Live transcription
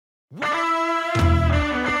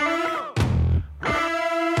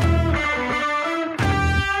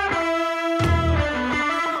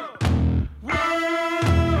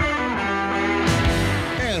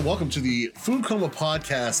to the Food Coma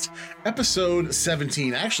Podcast, episode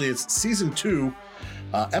 17. Actually, it's season 2,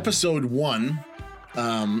 episode 1.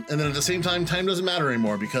 And then at the same time doesn't matter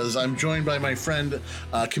anymore because I'm joined by my friend,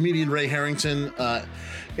 comedian Ray Harrington,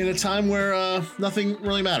 in a time where nothing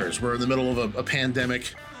really matters. We're in the middle of a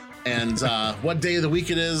pandemic, and what day of the week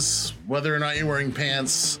it is, whether or not you're wearing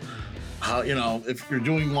pants, if you're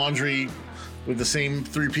doing laundry with the same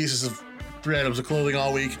three items of clothing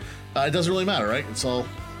all week, it doesn't really matter, right? It's all.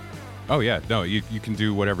 Oh yeah, no, you can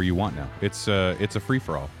do whatever you want now. It's a free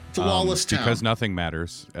for all. It's a lawless town. Because nothing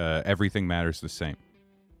matters. Everything matters the same.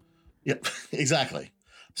 Yep, exactly.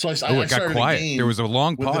 So I got started quiet. A game there was a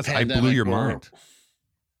long pause. I blew your mind.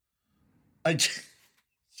 You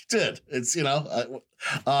did. It's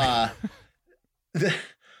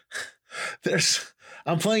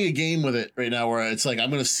I'm playing a game with it right now where it's like I'm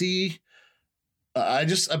gonna see. I've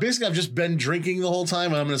just been drinking the whole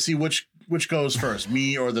time, and I'm gonna see which goes first,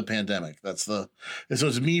 me or the pandemic. So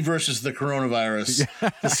it's me versus the coronavirus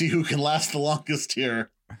to see who can last the longest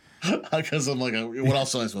here. Because I'm like, what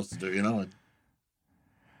else am I supposed to do?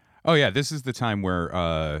 Oh yeah, this is the time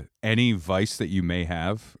where any vice that you may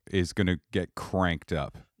have is gonna get cranked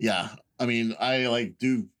up. Yeah, I mean, I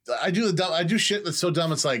do shit that's so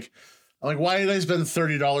dumb. It's like, I'm like, why did I spend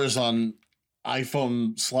 $30 on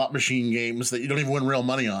iPhone slot machine games that you don't even win real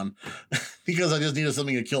money on? Because I just needed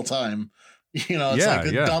something to kill time. It's like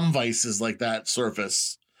the dumb vices like that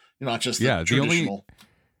surface, not just the traditional.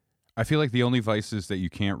 I feel like the only vices that you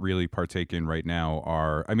can't really partake in right now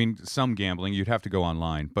are, some gambling. You'd have to go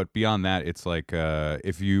online, but beyond that, it's like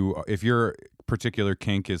if your particular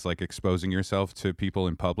kink is like exposing yourself to people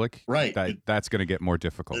in public, right? That's going to get more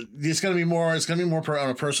difficult. It's going to be more on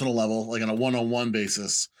a personal level, like on a one-on-one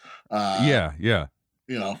basis. Yeah.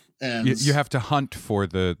 And you have to hunt for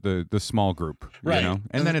the small group, right?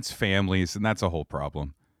 And then it's families, and that's a whole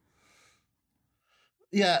problem.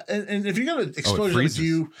 Yeah, and if you're going to expose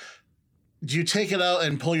it, do you take it out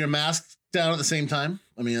and pull your mask down at the same time?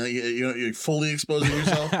 I mean, you're fully exposing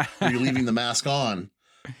yourself, or are you leaving the mask on?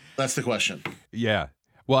 That's the question. Yeah.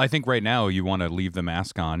 Well, I think right now you want to leave the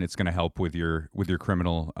mask on. It's going to help with your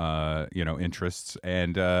criminal, interests,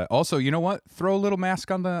 and also, you know what? Throw a little mask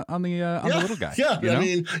on the little guy. Yeah. I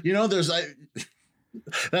mean,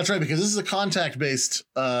 that's right, because this is a contact based.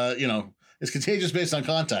 It's contagious based on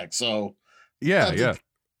contact. So yeah.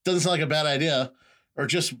 Doesn't sound like a bad idea. Or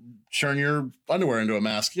just turn your underwear into a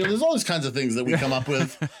mask. There's all these kinds of things that we come up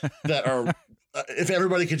with that are, if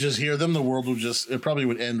everybody could just hear them, the world would it probably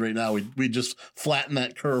would end right now. We'd just flatten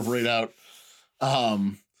that curve right out.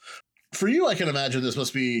 For you, I can imagine this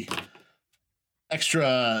must be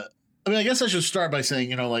extra. I mean, I guess I should start by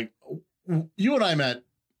saying, you and I met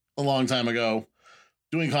a long time ago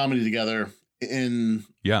doing comedy together in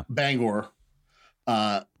Bangor.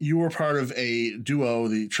 You were part of a duo,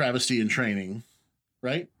 the Travesty in Training.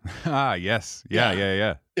 Right? Yes.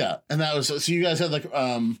 Yeah. Yeah. And that was, so you guys had like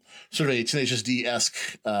sort of a Tenacious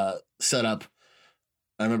D-esque setup.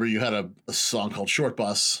 I remember you had a song called Short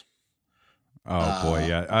Bus. Oh boy,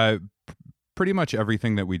 yeah. Pretty much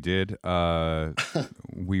everything that we did, I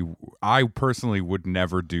personally would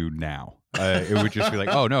never do now. It would just be like,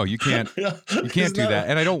 oh no, you can't do that,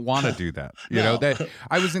 and I don't want to do that. That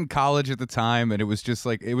I was in college at the time, and it was just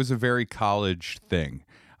like, it was a very college thing.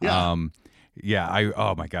 Yeah.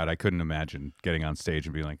 Oh my God, I couldn't imagine getting on stage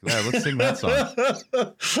and being like, yeah, let's sing that song.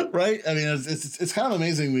 Right? I mean, it's kind of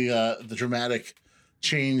amazing the dramatic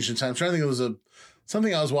change in time. I'm trying to think, it was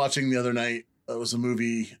something I was watching the other night. It was a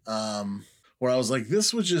movie where I was like,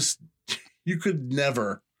 this was just, you could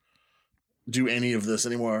never do any of this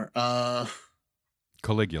anymore.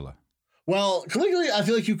 Caligula. Well, Caligula, I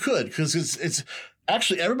feel like you could, because it's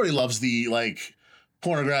actually, everybody loves the like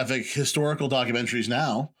pornographic historical documentaries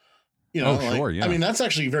now. Sure, yeah. I mean, that's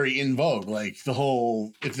actually very in vogue. Like the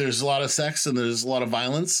whole, if there's a lot of sex and there's a lot of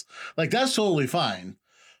violence, like that's totally fine.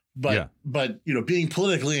 But being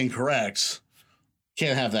politically incorrect,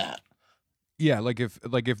 can't have that. Yeah, like if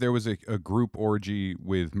there was a group orgy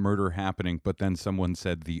with murder happening, but then someone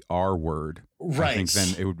said the R word, right? I think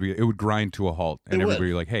then it would grind to a halt, and everybody would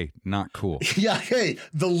be like, hey, not cool. Yeah, hey,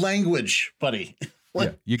 the language, buddy.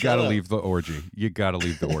 You got to leave the orgy. You got to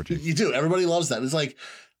leave the orgy. You do. Everybody loves that. It's like,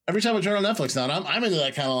 every time I turn on Netflix now, and I'm into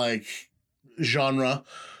that kind of like genre,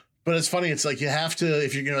 but it's funny. It's like you have to,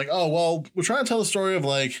 if you're like, oh, well, we're trying to tell the story of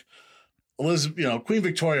like Queen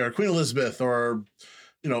Victoria or Queen Elizabeth or,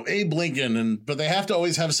 Abe Lincoln. But they have to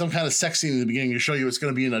always have some kind of sex scene in the beginning to show you it's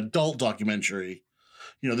going to be an adult documentary.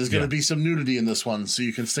 There's going to be some nudity in this one, so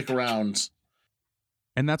you can stick around.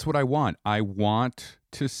 And that's what I want. I want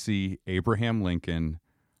to see Abraham Lincoln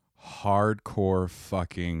hardcore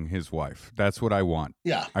fucking his wife. That's what I want.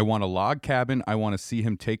 Yeah. I want a log cabin. I want to see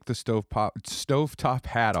him take the stovetop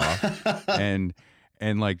hat off and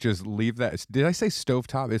like just leave that. Did I say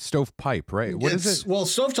stovetop? It's stovepipe, right? What is it? Well,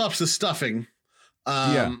 stovetop's the stuffing.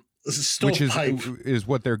 Yeah. Stovepipe is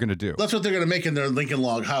what they're going to do. That's what they're going to make in their Lincoln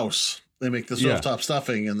log house. They make the stovetop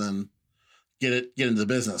stuffing and then get into the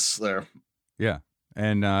business there. Yeah.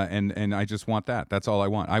 And I just want that. That's all I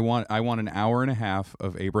want. I want an hour and a half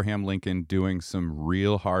of Abraham Lincoln doing some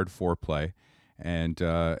real hard foreplay and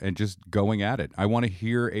just going at it. I want to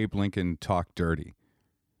hear Abe Lincoln talk dirty.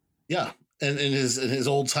 Yeah. And in his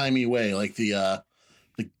old timey way, like the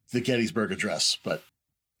Gettysburg Address, but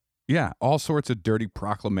yeah, all sorts of dirty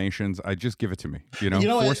proclamations. I just give it to me. You know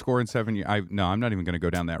 4 years. I'm not even going to go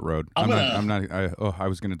down that road. I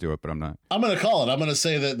was going to do it, but I'm not. I'm going to call it. I'm going to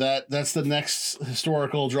say that's the next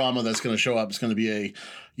historical drama that's going to show up. It's going to be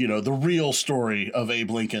the real story of Abe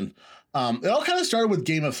Lincoln. It all kind of started with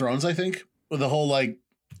Game of Thrones, I think, with the whole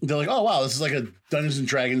they're like, oh wow, this is like a Dungeons and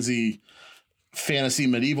Dragons-y fantasy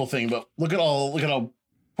medieval thing, but look at how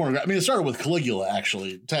pornographic. I mean, it started with Caligula,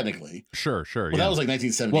 actually, technically. Sure. Well, that was like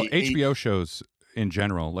 1978. Well, HBO shows in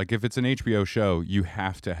general, like if it's an HBO show, you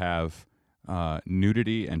have to have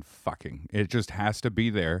nudity and fucking. It just has to be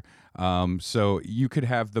there. So you could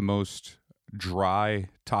have the most dry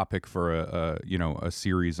topic for a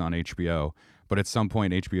series on HBO, but at some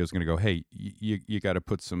point HBO is going to go, hey, you got to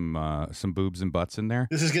put some boobs and butts in there.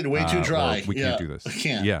 This is getting way too dry. We can't do this. We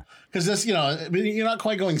can't. Yeah, because this, I mean, you're not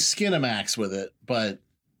quite going Skinamax with it, but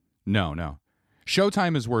no.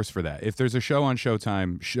 Showtime is worse for that. If there's a show on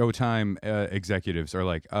Showtime executives are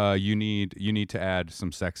like, you need to add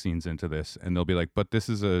some sex scenes into this, and they'll be like, but this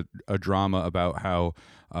is a drama about how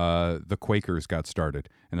the Quakers got started,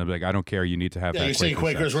 and they'll be like, I don't care, you need to have that. You're saying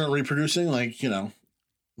Quakers weren't reproducing,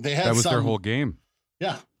 they had that was their whole game.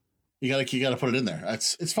 Yeah, you gotta put it in there.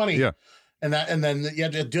 It's funny. Yeah, and then you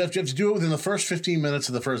have to do it within the first 15 minutes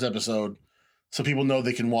of the first episode, so people know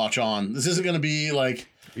they can watch on. This isn't going to be like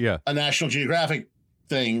a National Geographic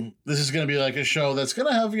thing. This is going to be like a show that's going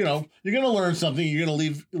to have, you're going to learn something. You're going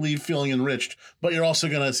to leave feeling enriched, but you're also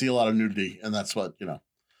going to see a lot of nudity, and that's what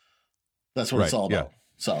that's what it's all about.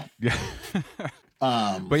 So yeah.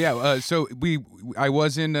 But yeah, so I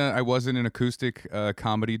was in an acoustic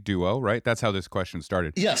comedy duo, right? That's how this question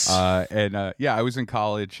started. Yes. I was in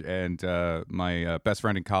college, and my best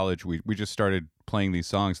friend in college, we just started playing these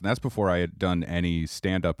songs, and that's before I had done any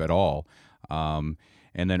stand up at all.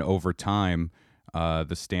 And then over time,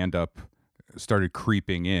 the stand up started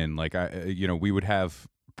creeping in. Like we would have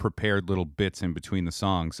prepared little bits in between the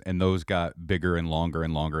songs, and those got bigger and longer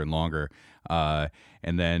and longer and longer.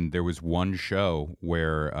 And then there was one show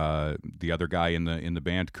where the other guy in the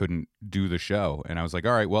band couldn't do the show, and I was like,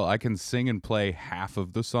 all right, well, I can sing and play half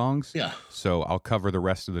of the songs, so I'll cover the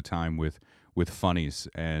rest of the time with funnies,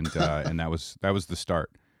 and and that was the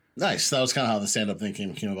start. Nice. That was kind of how the stand-up thing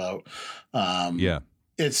came about.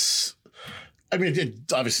 It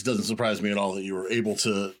obviously doesn't surprise me at all that you were able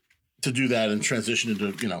to do that and transition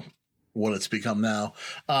into what it's become now.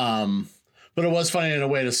 But it was funny in a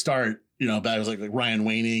way to start. Back was like Ryan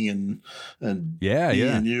Waning and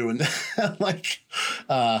you and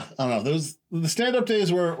I don't know. The stand-up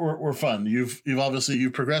days were fun. You've obviously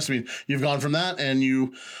progressed. I mean, you've gone from that,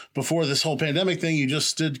 and before this whole pandemic thing, you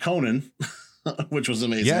just did Conan, which was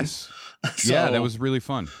amazing. Yes. So, that was really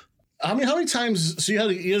fun. How many times? So you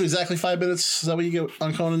had exactly 5 minutes. Is that what you get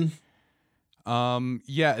on Conan?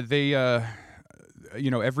 They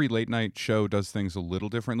every late night show does things a little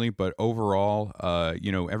differently, but overall,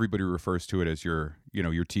 everybody refers to it as your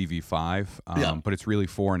TV5, but it's really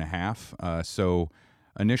 4.5. So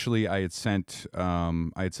initially I had sent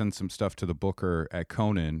some stuff to the booker at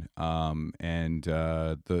Conan, and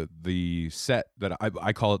the set that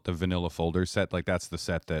I call it the vanilla folder set, like that's the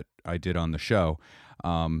set that I did on the show.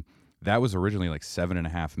 That was originally like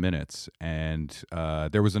 7.5 minutes, and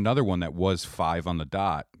there was another one that was 5 on the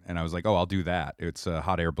dot, and I was like, oh, I'll do that. It's a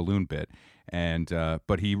hot air balloon bit, and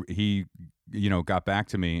but he got back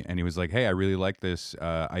to me, and he was like, hey, I really like this.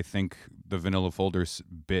 I think the vanilla folders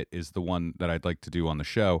bit is the one that I'd like to do on the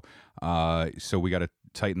show. So we got to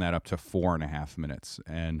tighten that up to 4.5 minutes,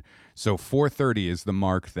 and so 4:30 is the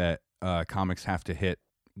mark that comics have to hit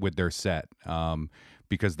with their set.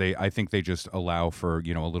 Because I think they just allow for,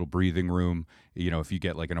 a little breathing room, if you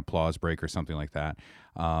get like an applause break or something like that.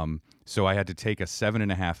 So I had to take a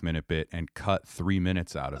 7.5 minute bit and cut 3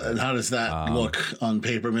 minutes out of it. And how does that look on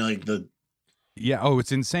paper? I mean,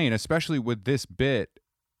 it's insane, especially with this bit.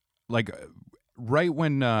 Like right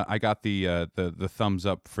when I got the thumbs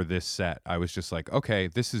up for this set, I was just like, okay,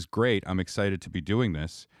 this is great. I'm excited to be doing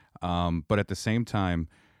this. But at the same time,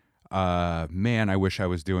 man, I wish I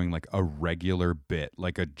was doing like a regular bit,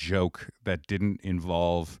 like a joke that didn't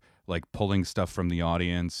involve like pulling stuff from the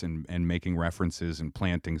audience and making references and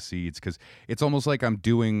planting seeds, because it's almost like I'm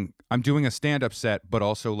doing a stand-up set, but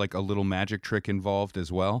also like a little magic trick involved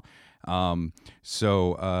as well. Yeah,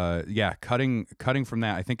 cutting from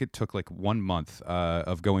that, I think it took like 1 month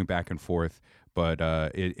of going back and forth, but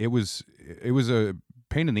it was a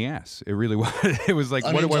pain in the ass. It really was. It was like,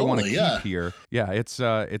 what do I want to keep here? Yeah, it's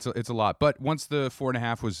a lot. But once the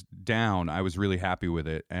 4.5 was down, I was really happy with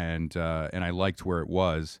it, and I liked where it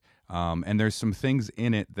was. And there's some things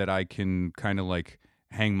in it that I can kind of like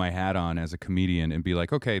hang my hat on as a comedian and be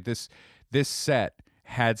like, okay, this set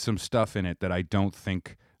had some stuff in it that I don't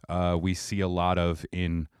think we see a lot of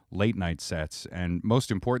in late night sets. And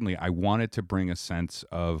most importantly, I wanted to bring a sense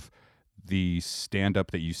of the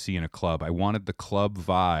stand-up that you see in a club. I wanted the club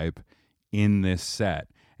vibe in this set,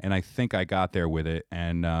 and I think I got there with it.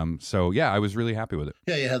 And so, yeah, I was really happy with it.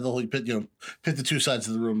 Yeah, you had the whole pit the two sides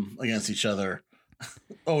of the room against each other.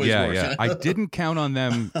 Always yeah, works. Yeah. I didn't count on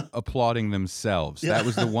them applauding themselves. Yeah. That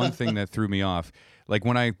was the one thing that threw me off. Like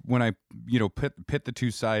when I pit the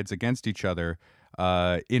two sides against each other,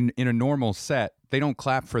 in a normal set, they don't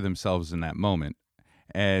clap for themselves in that moment.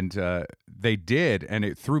 And they did, and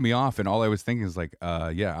it threw me off. And all I was thinking is like,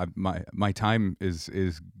 my time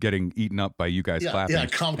is getting eaten up by you guys clapping. Yeah,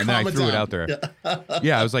 and then I threw it out there.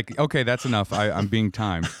 Yeah, I was like, okay, that's enough. I'm being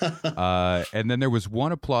timed. And then there was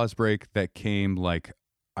one applause break that came like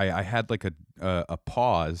I had like a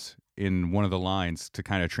pause in one of the lines to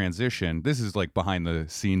kind of transition. This is like behind the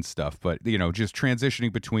scenes stuff, but just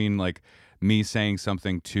transitioning between like me saying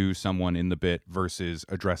something to someone in the bit versus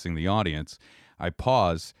addressing the audience. I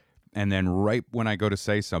pause, and then right when I go to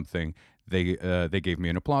say something, they gave me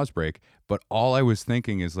an applause break. But all I was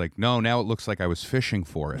thinking is like, no, now it looks like I was fishing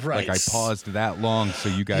for it. Right. Like I paused that long so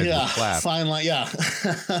you guys would clap. Fine line, yeah.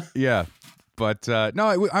 Yeah. But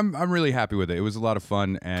no, I'm really happy with it. It was a lot of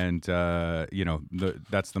fun, and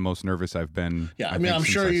that's the most nervous I've been. Yeah, I'm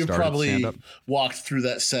sure you probably walked through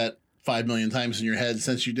that set 5 million times in your head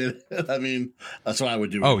since you did it. I mean, that's what I would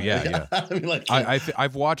do. Oh yeah. I mean, like,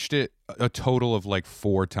 I've watched it a total of like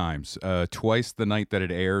 4 times. Twice the night that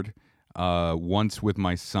it aired. Once with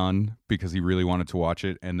my son because he really wanted to watch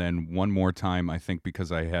it, and then one more time I think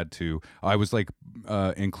because I had to. I was like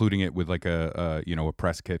including it with like a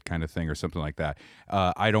press kit kind of thing or something like that.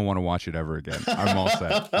 I don't want to watch it ever again. I'm all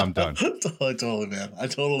set. I'm done. Totally, man.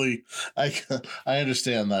 I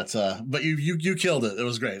understand that. But you killed it. It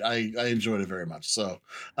was great. I enjoyed it very much. So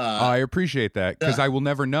I appreciate that because I will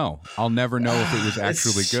never know. I'll never know if it was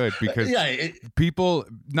actually good because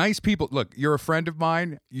nice people. Look, you're a friend of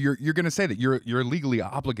mine. You're going to say that you're legally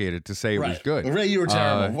obligated to say it was good. Ray, you were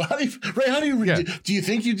terrible. Do you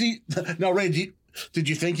think you did? No, Ray, did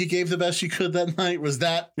you think you gave the best you could that night? Was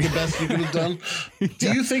that the best you could have done?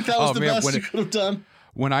 Do you think that was best you could have done?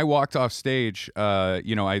 When I walked off stage, I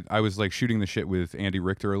was like shooting the shit with Andy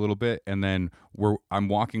Richter a little bit, and then I'm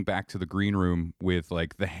walking back to the green room with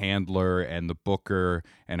like the handler and the booker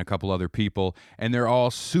and a couple other people, and they're all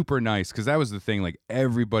super nice because that was the thing. Like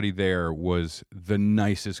everybody there was the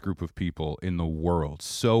nicest group of people in the world,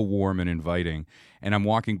 so warm and inviting. And I'm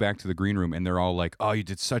walking back to the green room, and they're all like, "Oh, you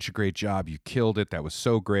did such a great job! You killed it! That was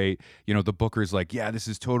so great!" The booker's like, "Yeah, this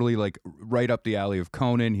is totally like right up the alley of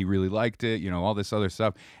Conan. He really liked it. All this other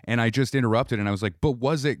stuff." And I just interrupted, and I was like, "But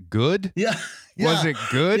was it good? Yeah. Was it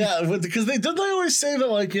good? Yeah, because they always say that,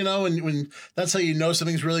 like, when that's how you know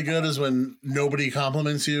something's really good is when nobody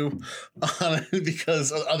compliments you on it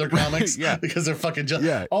because other comics, because they're fucking just.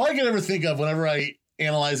 Yeah. All I can ever think of whenever I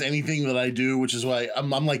analyze anything that I do, which is why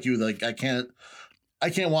I'm like you, like I can't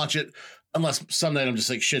watch it unless some night I'm just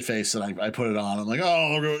like shit faced and I put it on. I'm like,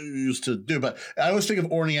 oh, look what you used to do. But I always think of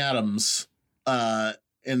Orny Adams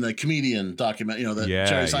in the Comedian document, that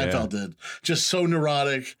Jerry Seinfeld did. Just so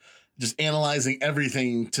neurotic, just analyzing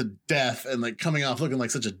everything to death and like coming off looking like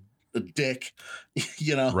such a dick,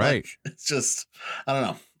 Right. Like, it's just, I don't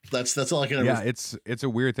know. That's all I can ever. Yeah, it's a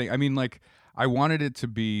weird thing. I mean, like I wanted it to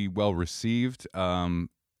be well received,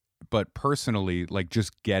 but personally, like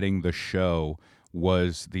just getting the show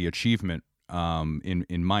was the achievement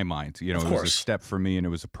in my mind. It was a step for me and it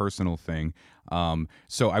was a personal thing.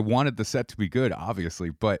 So I wanted the set to be good, obviously,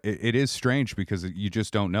 but it is strange because you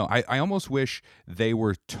just don't know. I almost wish they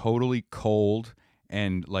were totally cold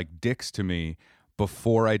and like dicks to me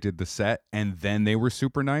before I did the set, and then they were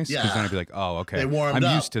super nice. Because then I'd be like, oh, okay, I'm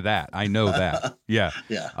used to that. I know that. Yeah.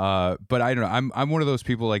 Yeah. But I don't know. I'm one of those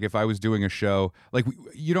people, like if I was doing a show, like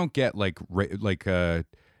you don't get like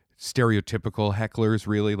stereotypical hecklers,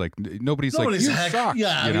 really. Like nobody's like, you suck.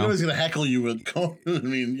 Yeah, you know? nobody's gonna heckle you with Conan. I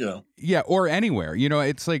mean, you know. Yeah, or anywhere. You know,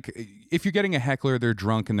 it's like if you're getting a heckler, they're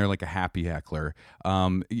drunk and they're like a happy heckler.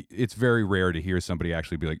 It's very rare to hear somebody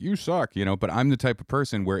actually be like, you suck, you know, but I'm the type of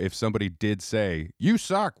person where if somebody did say, you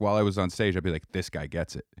suck while I was on stage, I'd be like, this guy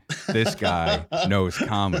gets it. This guy knows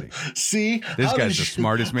comedy. See? This guy's the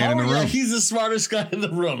smartest man in the room. Yeah, he's the smartest guy in the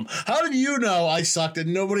room. How did you know I sucked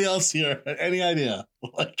and nobody else here had any idea?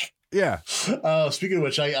 Like, yeah. Speaking of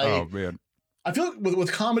which, oh, man. I feel like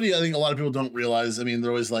with comedy, I think a lot of people don't realize. I mean,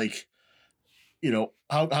 they're always like, you know,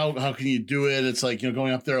 how can you do it? It's like, you know,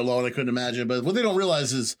 going up there alone, I couldn't imagine. But what they don't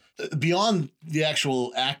realize is beyond the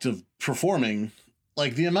actual act of performing,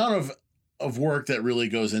 like the amount of work that really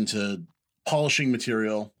goes into polishing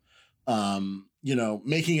material, you know,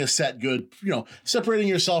 making a set good, you know, separating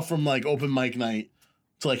yourself from like open mic night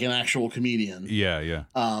to like an actual comedian. Yeah, yeah.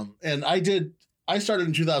 And I started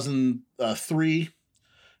in 2003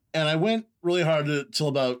 and I went really hard till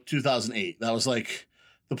about 2008. That was like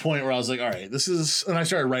the point where I was like, all right, this is, and I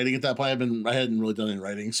started writing at that point. I hadn't really done any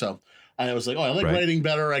writing. So I was like, oh, I like writing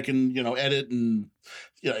better. I can, you know, edit and,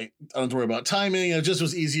 you know, I don't have to worry about timing. It just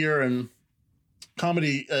was easier. And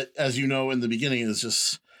comedy, as you know, in the beginning is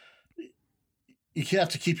just, you have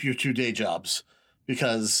to keep your 2 day jobs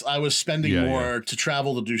because I was spending more to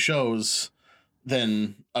travel to do shows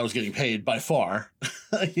than I was getting paid by far.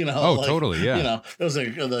 You know? Oh, like, totally. Yeah. You know, it was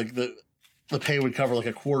like the pay would cover like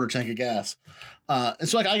a quarter tank of gas. And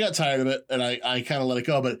so like I got tired of it and I kind of let it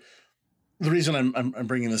go. But the reason I'm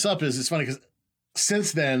bringing this up is it's funny because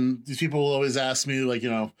since then, these people will always ask me like, you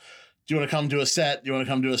know, do you want to come do a set? Do you want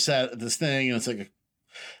to come do a set at this thing? And it's like,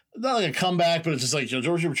 not like a comeback, but it's just like, you know,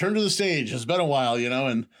 George, return to the stage. It's been a while, you know?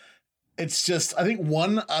 And it's just, I think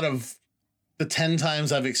 1 out of the 10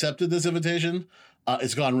 times I've accepted this invitation,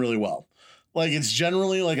 it's gone really well. Like, it's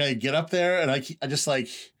generally like I get up there and I just like,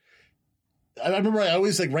 I remember I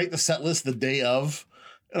always like write the set list the day of,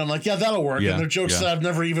 and I'm like, yeah, that'll work. Yeah, and they're jokes that I've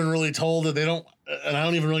never even really told that they don't, and I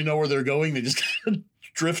don't even really know where they're going. They just kind of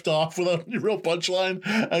drift off without a real punchline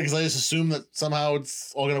because I just assume that somehow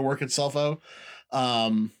it's all going to work itself out.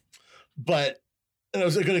 But it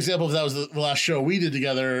was a good example of that was the last show we did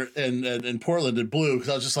together in Portland at Blue. Cause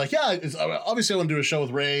I was just like, yeah, obviously I want to do a show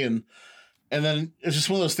with Ray. And then it's just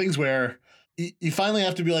one of those things where you finally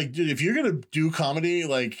have to be like, dude, if you're going to do comedy,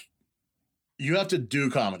 like you have to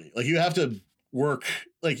do comedy. Like you have to work,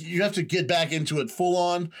 like you have to get back into it full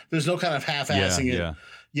on. There's no kind of half-assing it,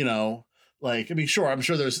 you know, like, I mean, sure. I'm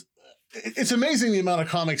sure it's amazing the amount of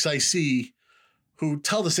comics I see who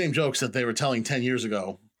tell the same jokes that they were telling 10 years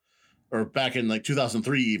ago. Or back in like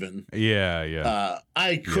 2003 even. Yeah.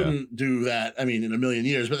 I couldn't do that, I mean, in a million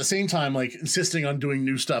years. But at the same time, like insisting on doing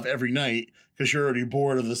new stuff every night because you're already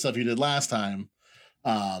bored of the stuff you did last time.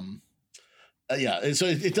 Yeah, so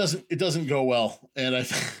it doesn't go well. And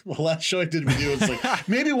the last show I did with you, it's like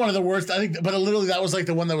maybe one of the worst, I think, but literally that was like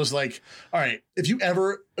the one that was like, all right, if you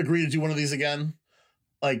ever agree to do one of these again,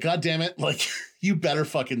 like, God damn it, like, you better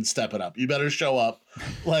fucking step it up. You better show up.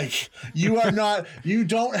 Like, you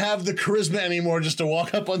don't have the charisma anymore just to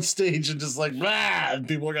walk up on stage and just like, rah, and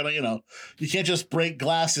people are gonna, you know, you can't just break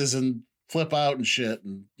glasses and flip out and shit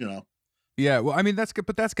and, you know. Yeah, well, I mean, that's good,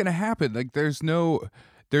 but that's gonna happen. Like, there's no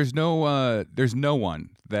one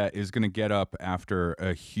that is gonna get up after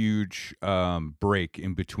a huge break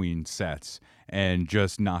in between sets and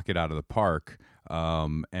just knock it out of the park.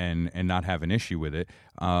 And not have an issue with it.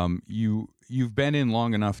 You've been in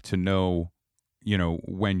long enough to know, you know,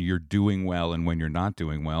 when you're doing well and when you're not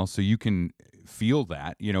doing well, so you can feel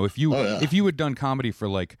that. You know, if you had done comedy for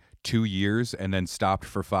like 2 years and then stopped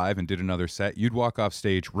for 5 and did another set, you'd walk off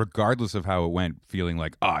stage regardless of how it went, feeling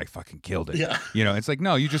like, oh, I fucking killed it. Yeah. You know, it's like,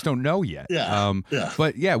 no, you just don't know yet. Yeah.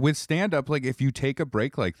 But yeah, with stand up, like if you take a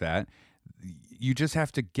break like that, you just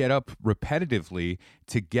have to get up repetitively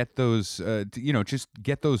to get those, just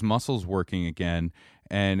get those muscles working again.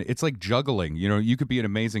 And it's like juggling. You know, you could be an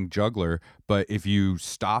amazing juggler, but if you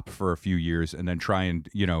stop for a few years and then try and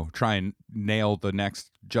nail the next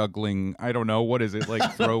juggling, I don't know, what is it,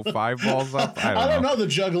 like throw 5 balls up? I don't know. The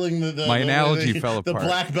juggling. My analogy fell apart. The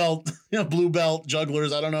black belt, blue belt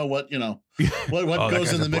jugglers. I don't know what, what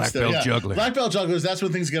goes in the mix there. Black belt jugglers, that's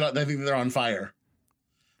when things get, I think they're on fire.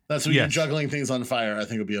 That's when you're juggling things on fire. I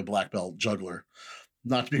think it'll be a black belt juggler,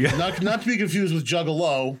 not to be confused with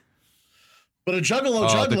juggalo, but a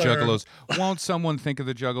juggalo juggler. The juggalos. Won't someone think of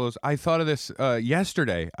the juggalos? I thought of this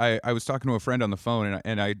yesterday. I was talking to a friend on the phone,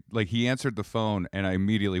 and I he answered the phone, and I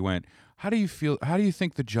immediately went, "How do you feel? How do you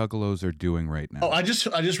think the juggalos are doing right now?" Oh, I just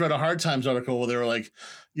read a Hard Times article where they were like,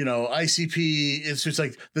 ICP. It's just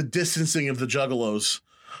like the distancing of the juggalos.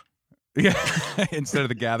 Yeah, instead of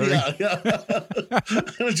the gathering. Yeah,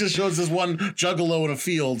 it just shows this one juggalo in a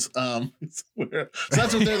field. So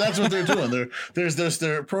that's what they're doing.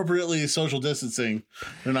 They're appropriately social distancing.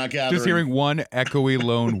 They're not gathering. Just hearing one echoey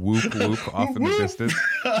lone whoop whoop off in the distance,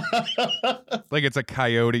 like it's a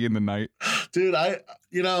coyote in the night. Dude,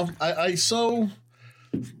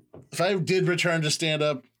 if I did return to stand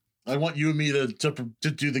up, I want you and me to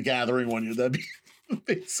do the gathering one year. That'd be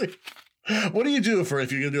amazing. What do you do if you're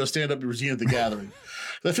going to do a stand-up routine at the gathering?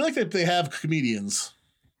 I feel like they have comedians.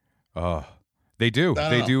 Oh, they do.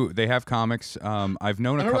 They do. They have comics. I've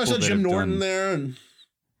known a couple. I saw Jim Norton there, and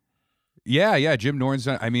yeah, Jim Norton's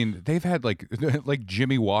done. I mean, they've had like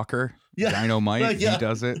Jimmy Walker, Dynamite. He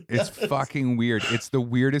does it. It's fucking weird. It's the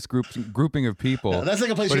weirdest grouping of people. Yeah, that's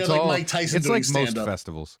like a place you have like Mike Tyson. It's doing like stand-up. most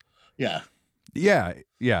festivals. Yeah. Yeah.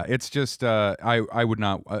 It's just I would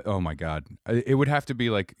not. Oh my god, it would have to be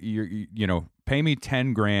like you know, pay me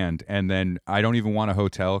 $10,000 and then I don't even want a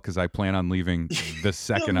hotel because I plan on leaving the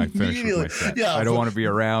second I finish with my set. Yeah, I don't want to be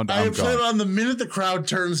around. I plan on the minute the crowd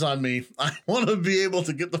turns on me. I want to be able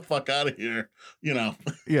to get the fuck out of here. You know.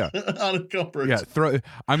 Yeah. Unencumbered. Yeah.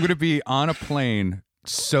 I'm going to be on a plane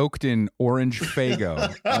soaked in orange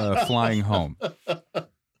Faygo, flying home.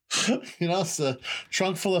 You know, it's a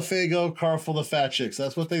trunk full of Faygo, car full of fat chicks.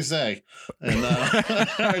 That's what they say in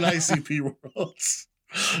ICP worlds.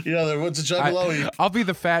 Yeah, what's a juggalo? I'll be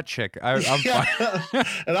the fat chick. I'm fine.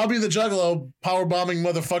 And I'll be the juggalo power bombing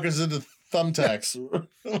motherfuckers into thumbtacks.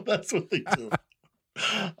 That's what they do.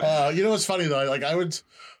 You know what's funny though? Like I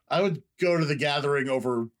would go to the gathering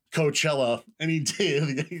over Coachella any day of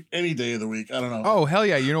the week. I don't know. Oh hell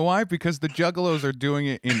yeah! You know why? Because the Juggalos are doing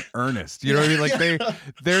it in earnest. You know what I mean? Like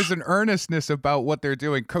there's an earnestness about what they're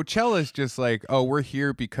doing. Coachella is just like, oh, we're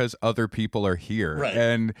here because other people are here, right?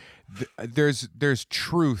 And there's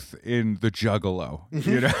truth in the Juggalo.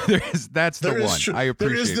 Mm-hmm. You know, that's the one. I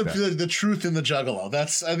appreciate that. The truth in the Juggalo.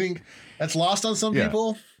 I think that's lost on some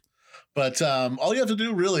people. But all you have to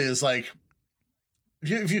do really is like.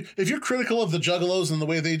 If you're critical of the Juggalos and the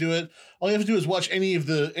way they do it, all you have to do is watch any of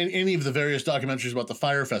the various documentaries about the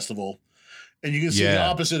Fire Festival, and you can see the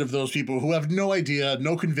opposite of those people who have no idea,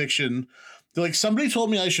 no conviction. They're like, somebody told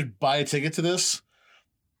me I should buy a ticket to this,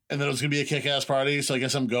 and that it was going to be a kick-ass party, so I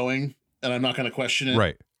guess I'm going, and I'm not going to question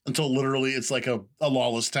it until literally it's like a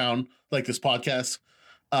lawless town, like this podcast.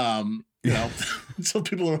 You know, so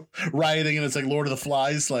people are rioting, and it's like Lord of the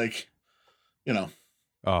Flies, like, you know.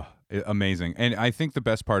 Oh, amazing. And I think the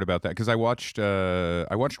best part about that, because I watched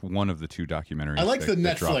one of the two documentaries. I like the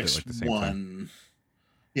Netflix one.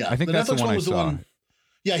 Yeah, I think that's the one I saw.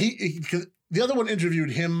 Yeah, the other one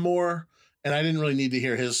interviewed him more, and I didn't really need to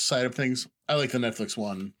hear his side of things. I like the Netflix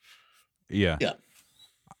one. Yeah.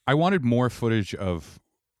 I wanted more footage of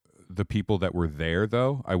the people that were there,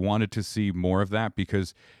 though. I wanted to see more of that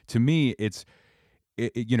because, to me, the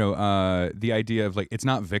idea of like, it's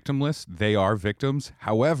not victimless. They are victims.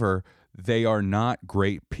 However, they are not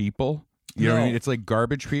great people. You know what I mean? It's like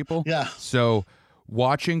garbage people. Yeah. So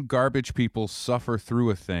watching garbage people suffer through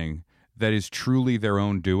a thing that is truly their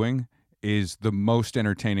own doing is the most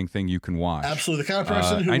entertaining thing you can watch. Absolutely. The kind of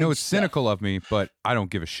person who I know it's cynical of me, but I don't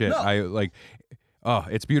give a shit. No.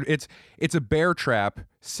 It's beautiful. It's a bear trap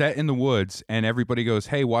set in the woods, and everybody goes,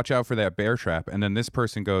 "Hey, watch out for that bear trap." And then this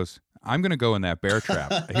person goes, "I'm going to go in that bear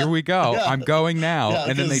trap. Here we go. I'm going now."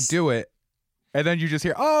 And then they do it. And then you just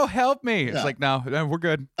hear, "Oh, help me." It's like, no, we're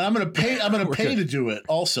good. And I'm going to pay to do it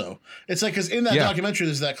also. It's like, because in that documentary,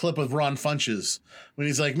 there's that clip of Ron Funches when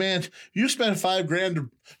he's like, "Man, you spent $5,000 to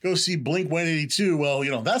go see Blink 182. Well,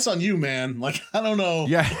 you know, that's on you, man. Like, I don't know."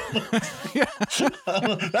 Yeah.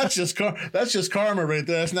 That's just karma right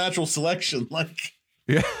there. That's natural selection. Like,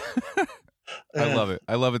 yeah. I love it.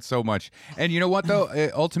 I love it so much. And you know what though?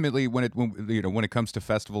 Ultimately, when it comes to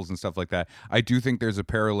festivals and stuff like that, I do think there's a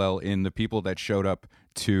parallel in the people that showed up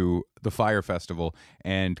to the Fire Festival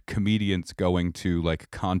and comedians going to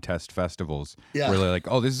like contest festivals where they're like,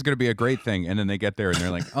 "Oh, this is going to be a great thing," and then they get there and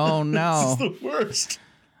they're like, "Oh no, this is the worst.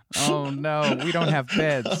 Oh no, we don't have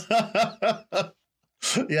beds."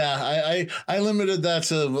 Yeah, I limited that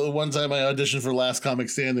to one time I auditioned for Last Comic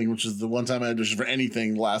Standing, which is the one time I auditioned for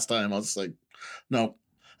anything last time. I was like, no,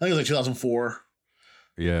 I think it was like 2004.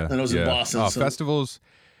 Yeah. And it was in Boston. Festivals,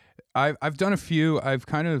 I've done a few. I've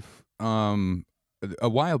kind of, a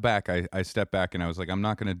while back, I stepped back and I was like, I'm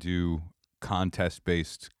not going to do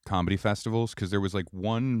contest-based comedy festivals, because there was like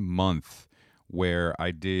 1 month where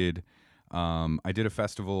I did a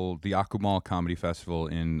festival, the Akumal Comedy Festival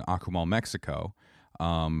in Akumal, Mexico,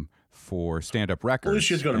 for stand-up records. Well, you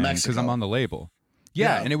should go to Mexico. Because I'm on the label.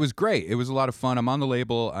 Yeah, and it was great. It was a lot of fun. I'm on the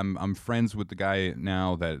label. I'm friends with the guy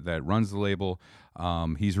now that runs the label.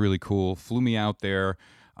 He's really cool. Flew me out there,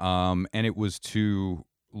 and it was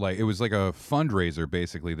it was like a fundraiser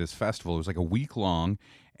basically. This festival. It was like a week long,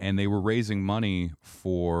 and they were raising money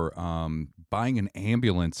for buying an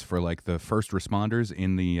ambulance for like the first responders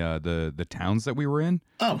in the towns that we were in.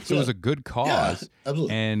 Oh, so it was a good cause. Yeah,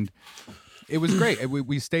 absolutely. And it was great.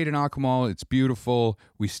 We stayed in Aquamal. It's beautiful.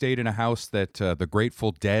 We stayed in a house that the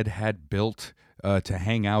Grateful Dead had built to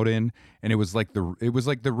hang out in, and it was like the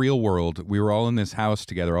real world. We were all in this house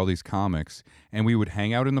together, all these comics, and we would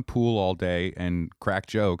hang out in the pool all day and crack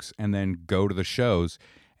jokes, and then go to the shows.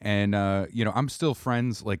 And I'm still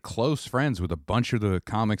friends, like close friends, with a bunch of the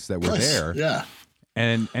comics that were there. Yeah,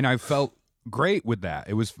 and I felt great with that.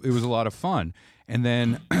 It was a lot of fun. And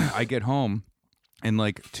then I get home. And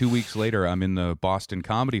like 2 weeks later, I'm in the Boston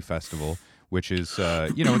Comedy Festival, which is,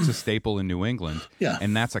 it's a staple in New England. Yeah.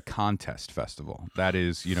 And that's a contest festival. That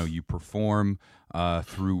is, you perform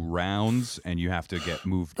through rounds, and you have to get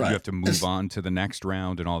moved. Right. You have to move on to the next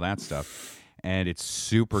round and all that stuff. And it's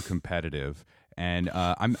super competitive. And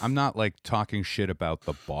I'm not like talking shit about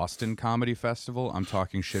the Boston Comedy Festival. I'm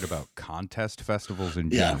talking shit about contest festivals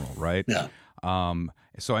in general, right? Yeah.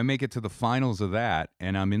 So I make it to the finals of that,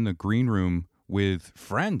 and I'm in the green room with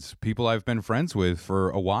friends, people I've been friends with for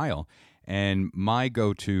a while. And my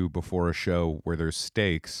go-to before a show where there's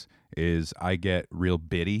stakes is I get real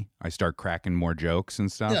bitty. I start cracking more jokes and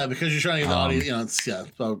stuff. Yeah, because you're trying to get the audience,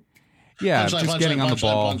 So just getting on the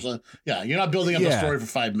ball. Yeah, you're not building up a story for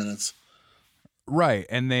 5 minutes. Right.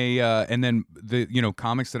 And then the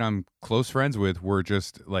comics that I'm close friends with were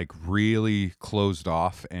just like really closed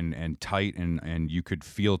off and tight, and you could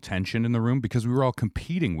feel tension in the room because we were all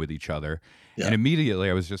competing with each other. Yeah. And immediately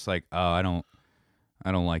I was just like, oh, I don't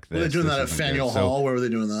like this. Were they doing that at Faneuil Hall? Where were they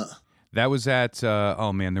doing that? That was at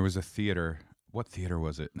there was a theater. What theater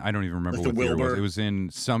was it? I don't even remember what theater it was. It was in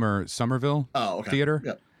Somerville Theater.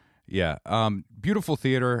 Yep. Yeah. Beautiful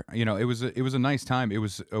theater. It was a nice time. It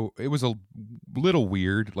was a little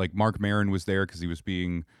weird. Like Mark Maron was there because he was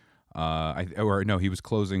being, he was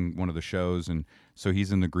closing one of the shows, and so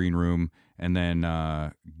he's in the green room. And then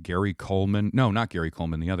Gary Coleman. No, not Gary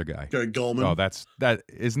Coleman. The other guy. Gary Goldman. Oh,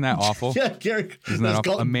 isn't that awful? Yeah, Gary. Isn't that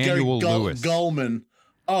awful? Emmanuel Lewis. Goldman.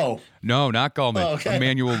 Oh. No, not Goldman. Oh, okay.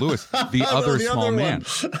 Emmanuel Lewis. The other small man.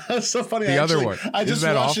 That's so funny. The other one. I just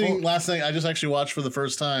Isn't that watching awful? last night. I just actually watched for the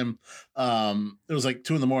first time. It was like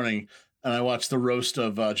 2 a.m, and I watched the roast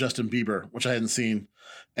of Justin Bieber, which I hadn't seen.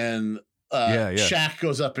 And Shaq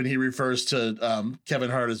goes up and he refers to Kevin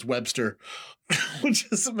Hart as Webster, which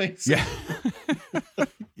is amazing. Yeah.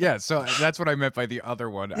 Yeah, so that's what I meant by the other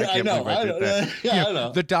one. Yeah, I can't believe I did that. Yeah, I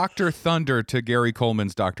know. The Dr. Thunder to Gary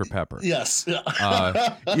Coleman's Dr. Pepper. Yes.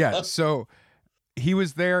 Yeah, so he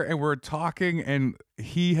was there and we're talking, and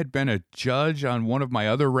he had been a judge on one of my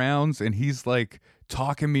other rounds, and he's like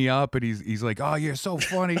talking me up, and he's like, "Oh, you're so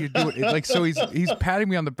funny, you do it." Like, so he's patting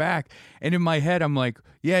me on the back, and in my head I'm like,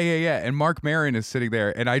 yeah. And Mark Maron is sitting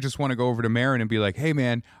there, and I just want to go over to Maron and be like, "Hey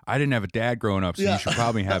man, I didn't have a dad growing up, so you should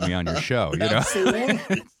probably have me on your show."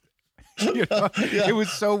 It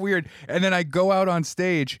was so weird. And then I go out on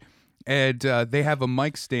stage, and they have a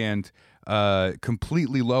mic stand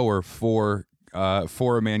completely lower for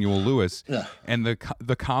Emmanuel Lewis. Yeah. And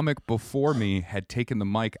the comic before me had taken the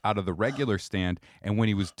mic out of the regular stand, and when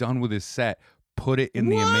he was done with his set, put it in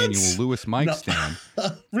the Emmanuel Lewis mic stand.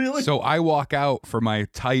 Really? So I walk out for my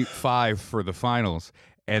tight 5 for the finals,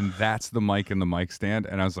 and that's the mic in the mic stand,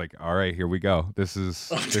 and I was like, all right, here we go. This is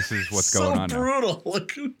what's going on now. So brutal.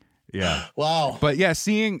 Yeah. Wow. But yeah,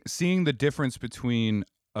 seeing the difference between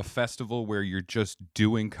a festival where you're just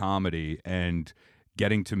doing comedy and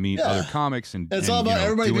getting to meet other comics, and it's all about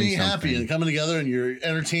everybody being happy and coming together, and you're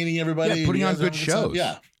entertaining everybody, putting on good shows.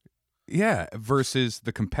 Yeah. Versus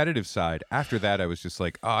the competitive side. After that, I was just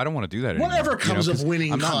like, oh, I don't want to do that anymore. Whatever comes of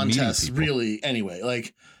winning contests, really. Anyway,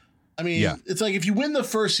 like, I mean, it's like if you win the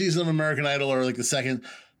first season of American Idol or like the second,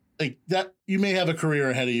 like that, you may have a career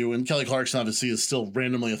ahead of you. And Kelly Clarkson obviously is still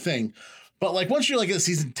randomly a thing, but like once you're like at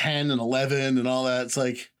season 10 and 11 and all that, it's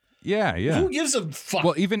like, who gives a fuck?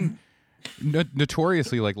 Well, even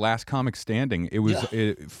notoriously, like Last Comic Standing, it was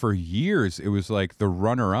for years. It was like the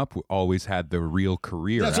runner-up always had the real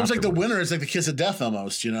career. Yeah, so it's like the winner. It's like the kiss of death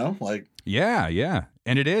almost. Like yeah,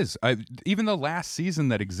 and it is. Even the last season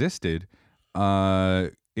that existed,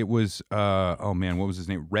 it was oh man, what was his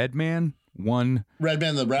name? Redman won.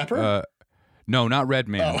 Redman the rapper. No, not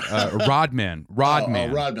Redman. Rodman.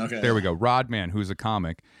 Rodman. Okay. There we go. Rodman, who's a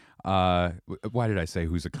comic. Why did I say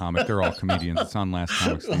who's a comic? They're all comedians. It's on Last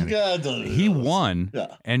Comic Standing. God, He won,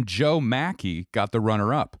 yeah. and Joe Mackey got the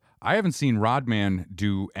runner-up. I haven't seen Rodman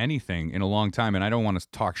do anything in a long time, and I don't want to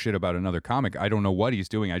talk shit about another comic. I don't know what he's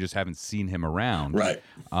doing. I just haven't seen him around. Right.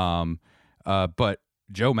 But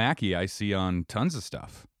Joe Mackey, I see on tons of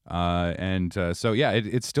stuff. So yeah,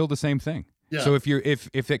 it's still the same thing. Yeah. So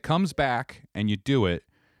if it comes back and you do it,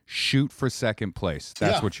 shoot for second place.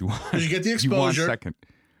 That's what you want. You get the exposure. You want second.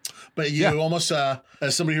 But you almost,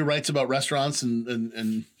 as somebody who writes about restaurants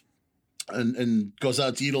and goes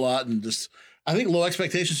out to eat a lot, and just, I think low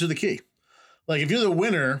expectations are the key. Like if you're the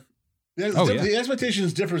winner, the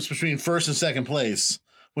expectations difference between first and second place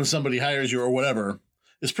when somebody hires you or whatever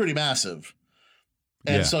is pretty massive.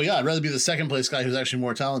 And so, I'd rather be the second place guy who's actually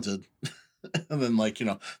more talented. And then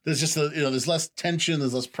there's just there's less tension,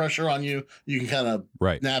 there's less pressure on you. You can kind of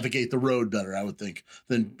navigate the road better, I would think,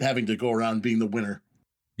 than having to go around being the winner.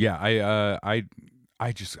 Yeah, I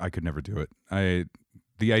could never do it.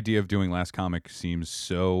 The idea of doing Last Comic seems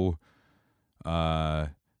so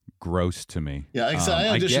gross to me. Yeah, I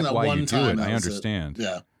auditioned that one time. I understand.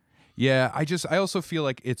 Yeah. Yeah, I also feel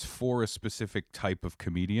like it's for a specific type of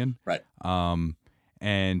comedian. Right.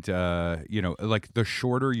 And like the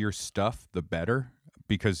shorter your stuff, the better,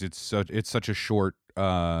 because it's such a short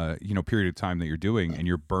period of time that you're doing, and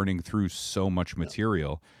you're burning through so much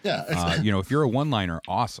material. Yeah. If you're a one-liner,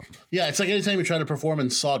 awesome. Yeah, it's like anytime you try to perform in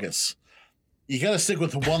Saugus, you got to stick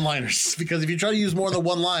with the one-liners, because if you try to use more than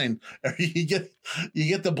one line, you get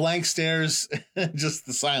the blank stares and just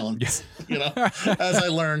the silence. As I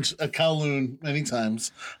learned at Kowloon many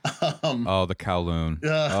times. The Kowloon.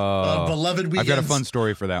 Beloved Weekends. I've got a fun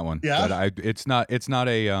story for that one. Yeah, but it's not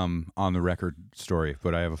a on the record story,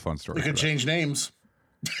 but I have a fun story. We could change names.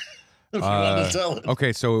 If you wanted to tell it.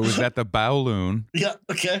 Okay, so it was at the Kowloon. Yeah.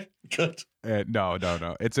 Okay. Good. No.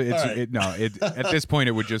 At this point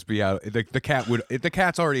it would just be out. The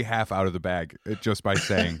cat's already half out of the bag just by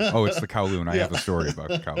saying, "Oh, it's the Kowloon." I have a story about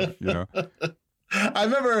the Kowloon. I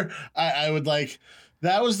remember I would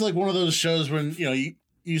that was one of those shows when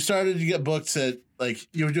you started to get booked at if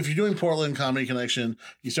you're doing Portland Comedy Connection,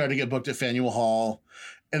 you started to get booked at Faneuil Hall.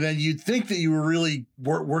 And then you'd think that you were really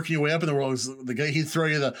working your way up in the world. The guy, he'd throw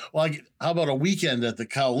you how about a weekend at the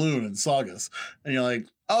Kowloon in Saugus? And you're like,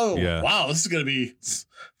 wow, this is going to be,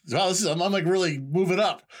 I'm really moving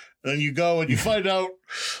up. And then you go and you find out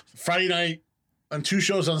Friday night on 2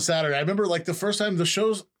 shows on Saturday. I remember the first time the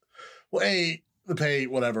shows, the pay,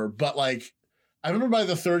 whatever. But I remember by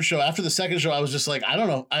the 3rd show, after the 2nd show, I was just I don't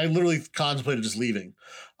know. I literally contemplated just leaving.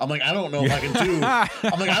 I'm like, I don't know if I can do. I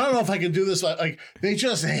don't know if I can do this. They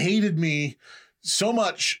just hated me so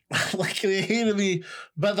much. They hated me.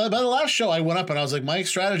 But by the last show, I went up and I was like, my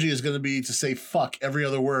strategy is going to be to say fuck every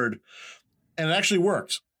other word, and it actually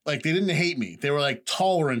worked. They didn't hate me. They were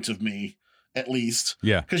tolerant of me, at least.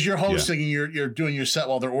 Yeah. Because you're hosting and you're doing your set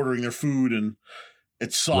while they're ordering their food, and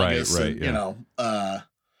it's Saugus,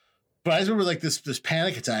 But I remember this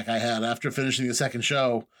panic attack I had after finishing the 2nd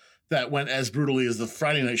show that went as brutally as the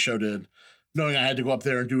Friday night show did, knowing I had to go up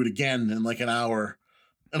there and do it again in an hour,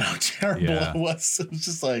 and how terrible it was. It was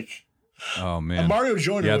just oh man. And Mario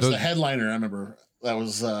Joyner was the headliner. I remember that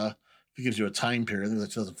was it gives you a time period. I think it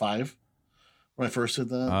was 2005 when I first did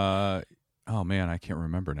that. Oh man, I can't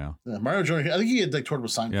remember now. Yeah, Mario Joyner. I think he had toured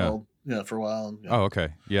with Seinfeld. Yeah, for a while. Oh,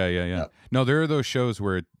 okay. Yeah. No, there are those shows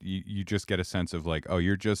where you just get a sense of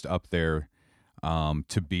you're just up there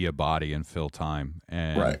to be a body and fill time.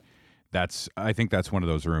 And I think that's one of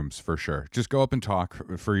those rooms for sure. Just go up and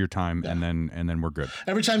talk for your time, and then we're good.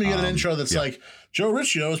 Every time you get an intro that's Joe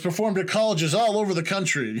Riccio has performed at colleges all over the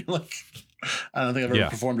country. You're I don't think I've ever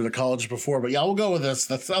performed at a college before, but we'll go with this.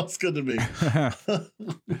 That sounds good to me.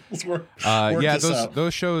 Let's work this out.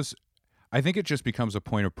 Those shows, I think it just becomes a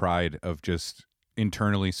point of pride of just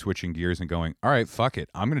internally switching gears and going, all right, fuck it.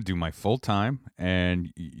 I'm going to do my full time,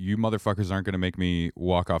 and you motherfuckers aren't going to make me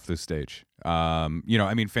walk off this stage.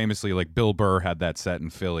 Famously, Bill Burr had that set in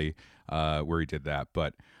Philly where he did that.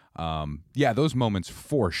 But those moments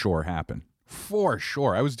for sure happen. For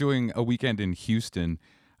sure. I was doing a weekend in Houston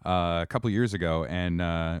a couple of years ago, and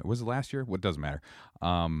was it last year? Well, it doesn't matter.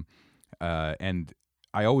 And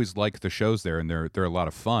I always like the shows there, and they're a lot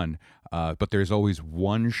of fun. But there's always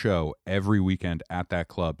one show every weekend at that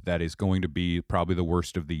club that is going to be probably the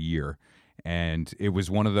worst of the year. And it was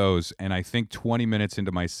one of those, and I think 20 minutes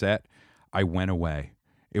into my set, I went away.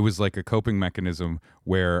 It was like a coping mechanism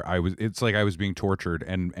where it's like I was being tortured,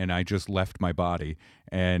 and I just left my body,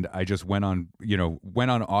 and I just went on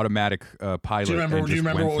automatic pilot. Do you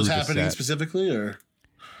remember what was happening specifically, or?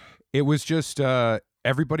 It was just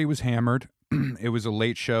everybody was hammered. It was a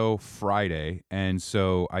late show Friday, and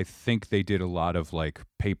so I think they did a lot of like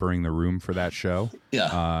papering the room for that show.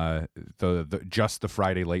 Yeah. Just the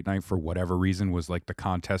Friday late night, for whatever reason, was like the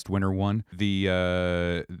contest winner one.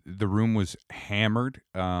 The room was hammered.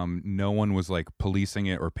 No one was like policing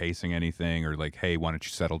it or pacing anything or like, hey, why don't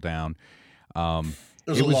you settle down? It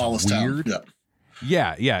was a lawless weird. town.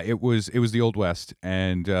 Yeah. It was the Old West,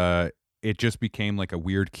 and it just became like a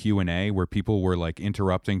weird Q&A where people were like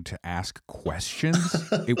interrupting to ask questions.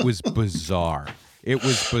 It was bizarre.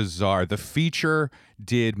 The feature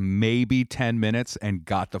did maybe 10 minutes and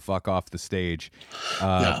got the fuck off the stage.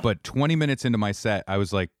 But 20 minutes into my set, I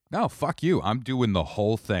was like, no, fuck you. I'm doing the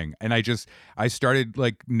whole thing. And I started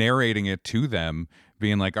like narrating it to them,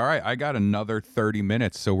 being like, all right, I got another 30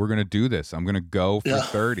 minutes, so we're going to do this. I'm going to go for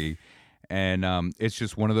 30. And it's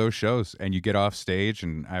just one of those shows, and you get off stage,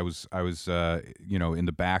 and I was in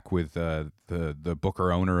the back with the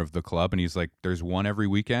booker owner of the club, and he's like, "There's one every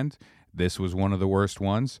weekend. This was one of the worst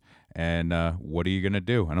ones, and what are you gonna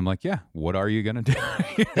do?" And I'm like, "Yeah, what are you gonna do?"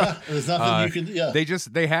 Yeah, there's nothing you can. Yeah,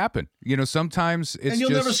 they happen. Sometimes it's and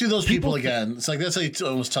you'll just, never see those people again. It's like that's how you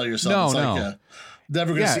almost tell yourself. No.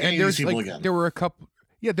 Never gonna see any of these people again. There were a couple.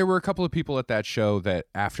 Yeah, there were a couple of people at that show that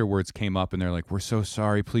afterwards came up and they're like, "We're so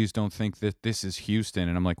sorry. Please don't think that this is Houston."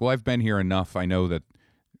 And I'm like, "Well, I've been here enough. I know that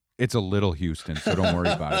it's a little Houston, so don't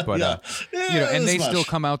worry about it." But and they still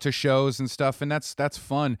come out to shows and stuff, and that's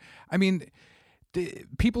fun. I mean,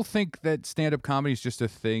 people think that stand-up comedy is just a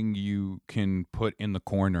thing you can put in the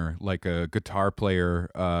corner, like a guitar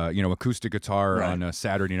player, acoustic guitar on a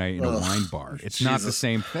Saturday night in a wine bar. It's not the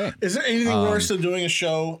same thing. Is there anything worse than doing a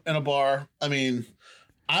show in a bar? I mean,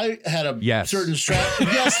 I had a certain strategy.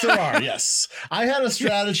 Yes, there are. Yes. I had a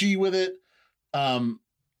strategy with it,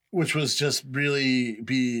 which was just really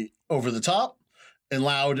be over the top and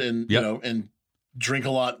loud and, and drink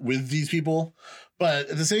a lot with these people. But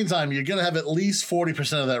at the same time, you're going to have at least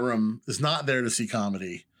 40% of that room is not there to see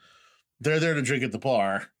comedy. They're there to drink at the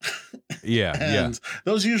bar. Yeah. And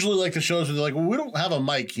those usually like the shows where they're like, well, we don't have a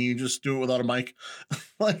mic. Can you just do it without a mic?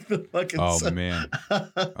 Like the fucking.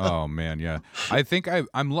 Oh man. Yeah. I think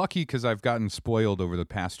I'm lucky because I've gotten spoiled over the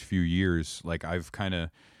past few years. Like I've kind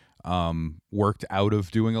of worked out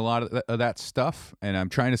of doing a lot of that stuff. And I'm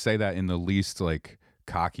trying to say that in the least like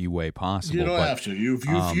cocky way possible. You don't have to. You've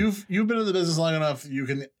been in the business long enough. You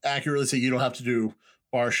can accurately say you don't have to do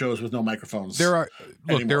bar shows with no microphones. There are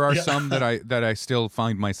some that I still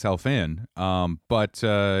find myself in. But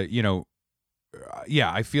I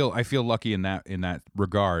feel lucky in that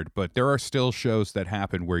regard. But there are still shows that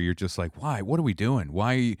happen where you're just like, why? What are we doing?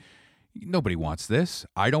 Why? Nobody wants this.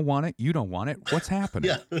 I don't want it. You don't want it. What's happening?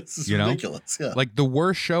 Yeah, this is ridiculous. Yeah. Like the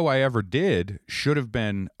worst show I ever did should have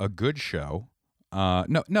been a good show.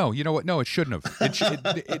 No, you know what? No, it shouldn't have.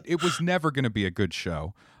 It was never going to be a good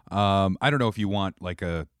show. I don't know if you want like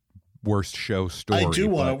a worst show story. I do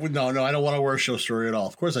want to. No, I don't want a worst show story at all.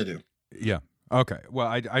 Of course I do. Yeah. Okay. Well,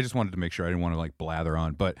 I just wanted to make sure I didn't want to like blather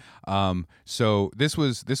on, but so this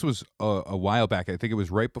was a while back. I think it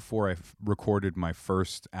was right before I recorded my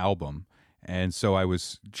first album, and so I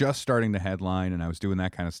was just starting to headline, and I was doing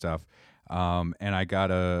that kind of stuff. And I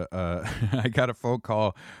got a phone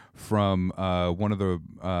call from one of the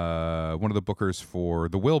bookers for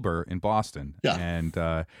the Wilbur in Boston,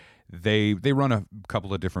 and they run a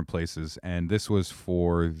couple of different places, and this was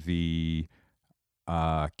for the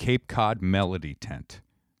Cape Cod Melody Tent.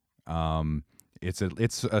 It's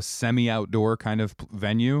a semi-outdoor kind of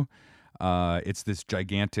venue. It's this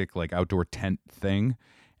gigantic like outdoor tent thing,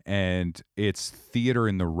 and it's theater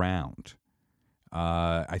in the round.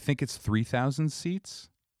 I think it's 3,000 seats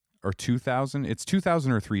or 2,000. It's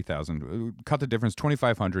 2,000 or 3,000. Cut the difference.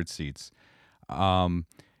 2,500 seats.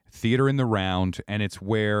 Theater in the round, and it's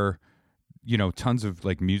where tons of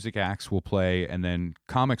like music acts will play, and then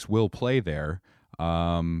comics will play there.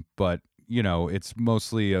 But it's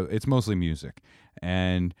mostly music,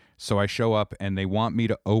 and so I show up, and they want me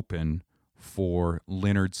to open for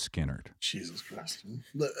Lynyrd Skynyrd. Jesus Christ.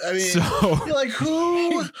 I mean, you're like,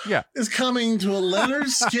 who is coming to a Lynyrd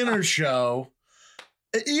Skynyrd show?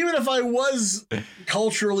 Even if I was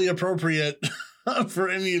culturally appropriate for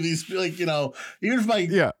any of these, like, even if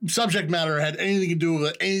my subject matter had anything to do with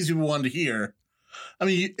what any of these people wanted to hear, I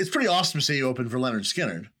mean, it's pretty awesome to say you open for Lynyrd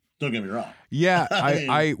Skynyrd. Don't get me wrong. Yeah,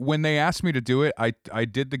 I when they asked me to do it, I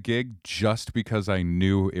did the gig just because I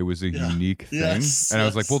knew it was a unique thing. And I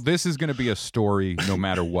was like, well, this is going to be a story no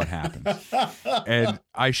matter what happens. And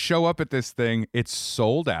I show up at this thing. It's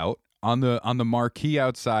sold out. On the marquee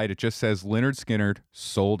outside, it just says Lynyrd Skynyrd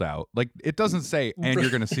sold out. Like, it doesn't say, and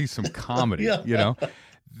you're going to see some comedy,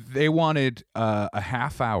 They wanted a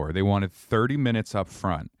half hour. They wanted 30 minutes up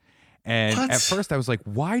front. And What? at first I was like,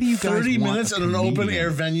 why do you guys 30 want minutes a at an comedian? open air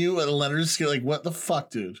venue at a Lynyrd scale? Like, what the fuck,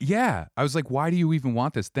 dude? Yeah. I was like, why do you even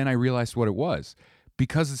want this? Then I realized what it was.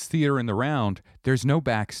 Because it's theater in the round, there's no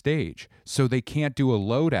backstage. So they can't do a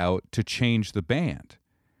loadout to change the band.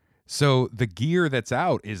 So the gear that's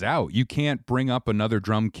out is out. You can't bring up another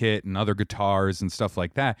drum kit and other guitars and stuff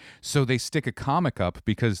like that. So they stick a comic up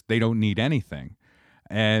because they don't need anything.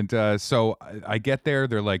 And so I get there.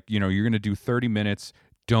 They're like, you're going to do 30 minutes.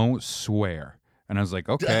 Don't swear. And I was like,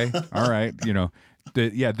 okay, all right. The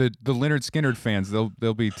Lynyrd Skynyrd fans,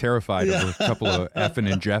 they'll be terrified of a couple of effing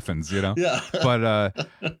and jeffins, Yeah.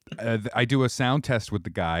 But I do a sound test with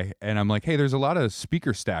the guy, and I'm like, hey, there's a lot of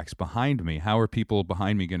speaker stacks behind me. How are people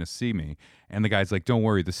behind me going to see me? And the guy's like, don't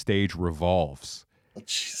worry, the stage revolves. Oh,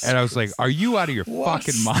 Jesus and I was Christ. like, are you out of your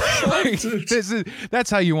fucking mind? Like, that's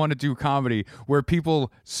how you want to do comedy, where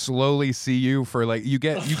people slowly see you for like you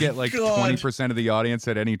get like God. 20% of the audience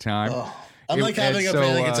at any time. Oh, I'm like having a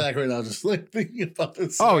panic attack right now, just like thinking about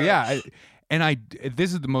this. Oh yeah,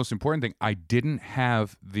 this is the most important thing. I didn't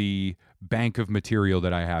have the bank of material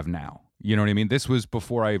that I have now. You know what I mean? This was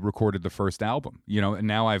before I recorded the first album, and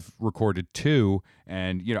now I've recorded 2,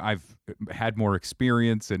 and I've had more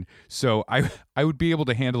experience, and so I would be able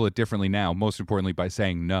to handle it differently now. Most importantly, by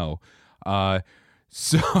saying no.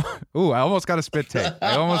 So, I almost got a spit take.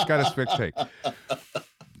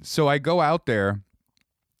 So I go out there,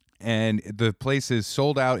 and the place is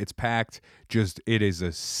sold out. It's packed. It is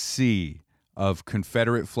a sea of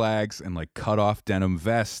Confederate flags and like cut off denim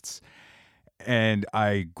vests. And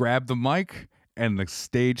I grab the mic, and the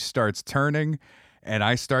stage starts turning, and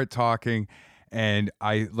I start talking, and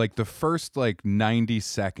I like the first like 90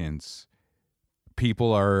 seconds,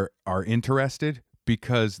 people are interested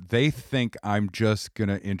because they think I'm just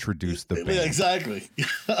gonna introduce the band. Yeah, exactly.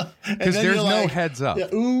 Because there's no heads up.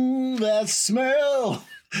 Yeah, ooh, that smell.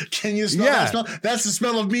 Can you smell that smell? That's the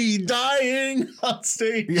smell of me dying on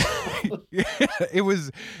stage. It was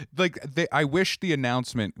like I wish the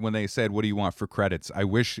announcement when they said, "What do you want for credits?" I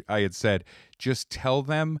wish I had said, "Just tell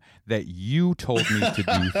them that you told me to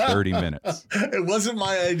do 30 minutes." It wasn't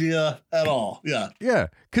my idea at all. Yeah,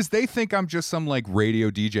 because they think I'm just some like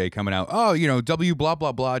radio DJ coming out. Oh, W blah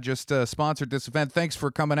blah blah just sponsored this event. Thanks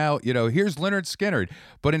for coming out. Here's Lynyrd Skynyrd.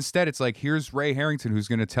 But instead, it's like here's Ray Harrington who's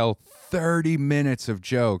going to tell 30 minutes of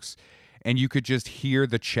jokes, and you could just hear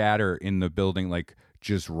the chatter in the building like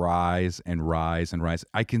just rise and rise and rise.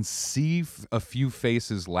 I can see a few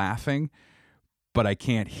faces laughing, but I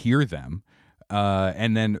can't hear them.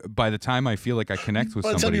 And then by the time I feel like I connect with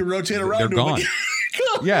somebody, you rotate around, they're gone.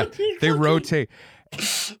 Yeah, they rotate.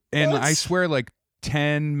 And I swear, like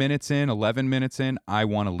 10 minutes in, 11 minutes in, I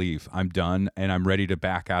want to leave. I'm done, and I'm ready to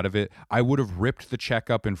back out of it. I would have ripped the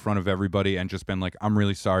check up in front of everybody and just been like, I'm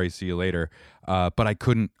really sorry, see you later. But I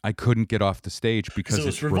couldn't get off the stage because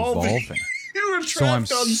it's revolving. You were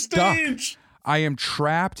trapped on stage. I am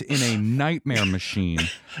trapped in a nightmare machine.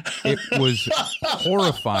 It was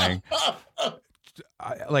horrifying.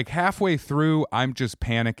 Like halfway through, I'm just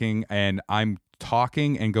panicking, and I'm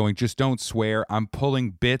talking and going, just don't swear. I'm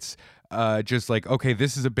pulling bits, just like, okay,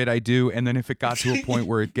 this is a bit I do. And then if it got to a point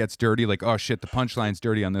where it gets dirty, like, oh shit, the punchline's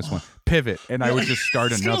dirty on this one, pivot. And I would just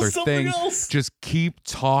start another thing. Else. Just keep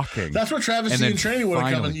talking. That's what Travis and Training would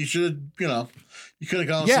have come in. You should have, you could have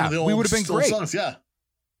gone with some of the old, we would have been great. Songs.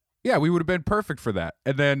 Yeah, we would have been perfect for that.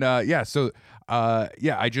 And then, I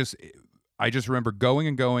just remember going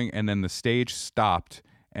and going, and then the stage stopped,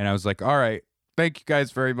 and I was like, all right, thank you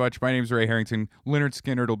guys very much. My name's Ray Harrington. Lynyrd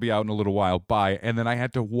Skynyrd will be out in a little while. Bye. And then I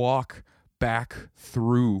had to walk back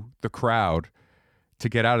through the crowd to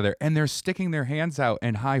get out of there. And they're sticking their hands out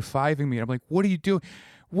and high-fiving me. And I'm like, what are you doing?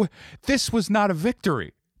 This was not a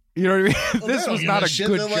victory. You know what I mean? This was not a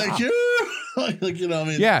good job. Like, I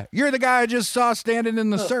mean, yeah, you're the guy I just saw standing in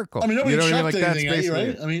the circle. I mean, nobody chucked that's anything at you,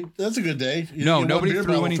 right? I mean, that's a good day. No, nobody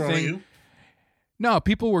threw anything. No,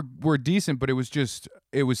 people were decent, but it was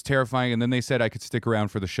terrifying. And then they said I could stick around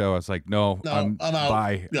for the show. I was like, no, I'm out.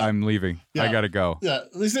 Bye. Yeah. I'm leaving. Yeah. I gotta go. Yeah,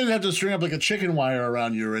 at least they didn't have to string up like a chicken wire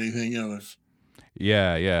around you or anything.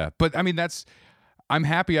 Yeah. But I mean, I'm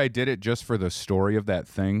happy I did it just for the story of that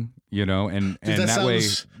thing, and that way,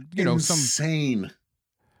 insane.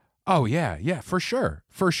 Oh yeah, for sure.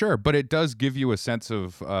 But it does give you a sense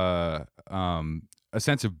of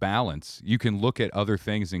balance. You can look at other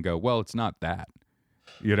things and go, well, it's not that.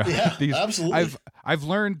 Yeah, absolutely. I've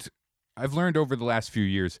learned over the last few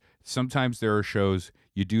years, sometimes there are shows,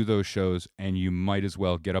 you do those shows, and you might as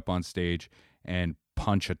well get up on stage and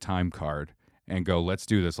punch a time card and go, let's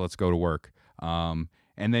do this, let's go to work.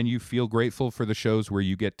 and then you feel grateful for the shows where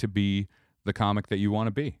you get to be the comic that you want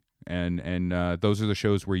to be. And those are the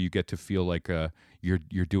shows where you get to feel like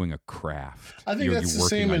you're doing a craft. I think you're that's the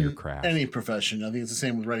working same on in your craft. any profession. I think it's the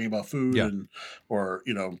same with writing about food or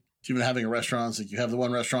even having a restaurant. It's like you have the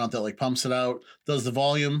one restaurant that like pumps it out, does the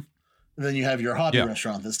volume, and then you have your hobby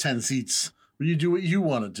restaurant that's 10 seats where you do what you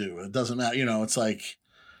want to do. It doesn't matter. It's like,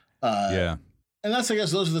 and that's, I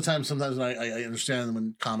guess, those are the times sometimes when I understand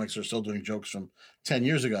when comics are still doing jokes from 10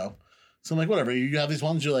 years ago. So I'm like, whatever. You have these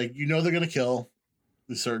ones you're like, they're going to kill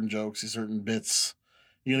these certain jokes, these certain bits.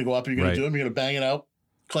 You're going to go up and you're going to do them. You're going to bang it out,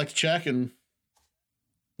 collect a check, and,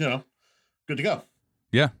 good to go.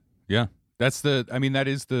 Yeah. Yeah. That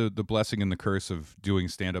is the blessing and the curse of doing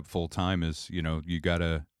stand-up full time is, you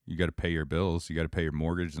gotta pay your bills, you gotta pay your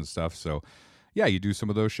mortgage and stuff. So yeah, you do some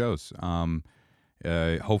of those shows.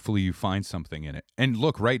 Hopefully you find something in it. And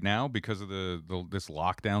look, right now, because of this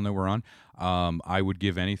lockdown that we're on, I would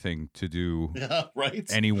give anything to do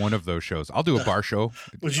any one of those shows. I'll do a bar show.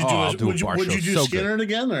 Would you do Skynyrd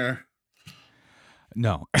again, or?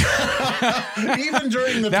 No. Even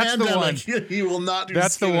during the pandemic, he will not do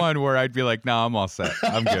That's Skynyrd. The one where I'd be like, no, I'm all set.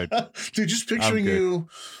 I'm good. Dude, just picturing you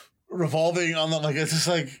revolving on them, like, it's just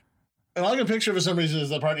like, and all I can picture for some reason is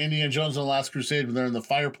the part of Indiana Jones and the Last Crusade when they're in the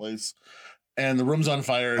fireplace and the room's on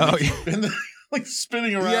fire and like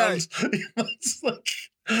spinning around. It's like,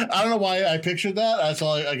 I don't know why I pictured that. That's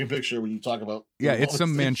all I can picture when you talk about. Yeah, it's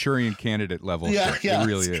some Manchurian Candidate level. Yeah, shit. yeah, it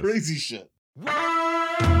really it's is crazy shit.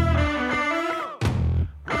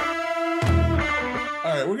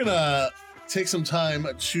 All right, we're gonna take some time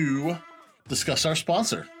to discuss our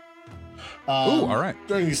sponsor. All right.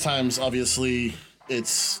 During these times, obviously,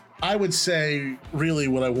 I would say, really,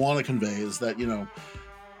 what I want to convey is that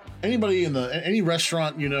anybody in any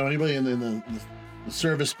restaurant, anybody in the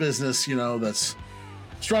service business, that's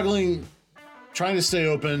struggling, trying to stay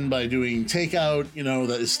open by doing takeout,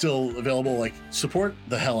 that is still available, like, support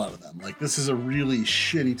the hell out of them. Like, this is a really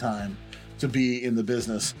shitty time to be in the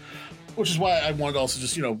business. Which is why I wanted to also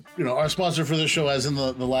just, our sponsor for this show, as in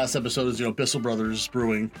the last episode, is, Bissell Brothers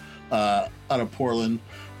Brewing out of Portland.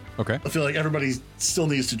 Okay. I feel like everybody still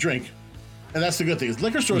needs to drink. And that's the good thing. Is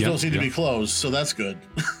liquor stores don't seem to be closed, so that's good.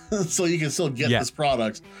 So you can still get this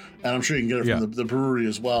product. And I'm sure you can get it from the brewery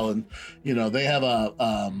as well. And, they have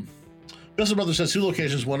Bissell Brothers has 2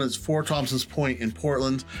 locations. One is 4 Thompson's Point in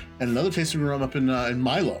Portland, and another tasting room up in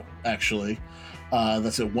Milo, actually.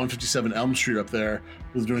 That's at 157 Elm Street up there.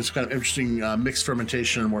 They're doing some kind of interesting mixed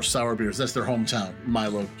fermentation and more sour beers. That's their hometown,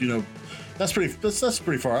 Milo. That's pretty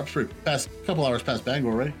far up. It's pretty past, a couple hours past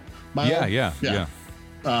Bangor, right? Milo? Yeah.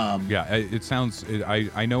 It sounds.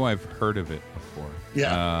 I know I've heard of it before.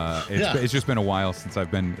 Yeah. It's just been a while since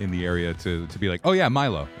I've been in the area to be like, oh yeah,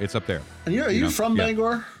 Milo. It's up there. And are you from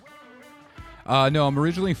Bangor? No, I'm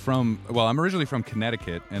originally from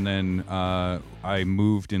Connecticut, and then I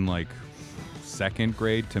moved in like 2nd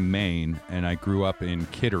grade to Maine, and I grew up in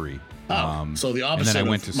Kittery. So the opposite. And then I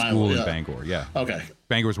went to school Milo, in Bangor. Yeah. Okay.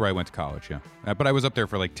 Bangor's where I went to college. Yeah, but I was up there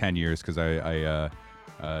for like 10 years because I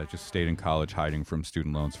just stayed in college hiding from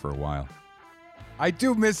student loans for a while. I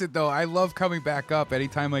do miss it though. I love coming back up.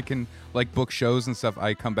 Anytime I can like book shows and stuff,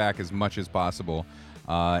 I come back as much as possible.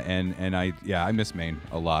 And I miss Maine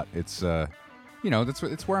a lot. It's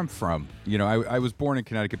it's where I'm from. I was born in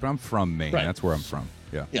Connecticut, but I'm from Maine. Right. That's where I'm from.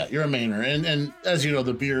 Yeah. Yeah, you're a Mainer. And as you know,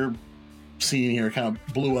 the beer scene here kind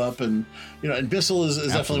of blew up, and and Bissell is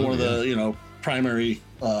definitely one of the, primary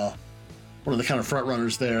one of the kind of front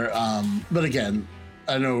runners there. But again,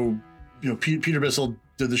 I know, Peter Bissell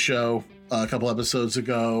did the show a couple episodes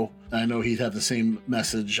ago. I know he'd have the same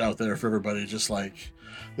message out there for everybody, just like,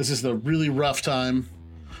 this is the really rough time,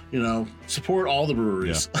 support all the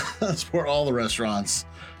breweries, support all the restaurants.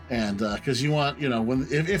 And because you want,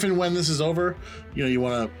 if and when this is over, you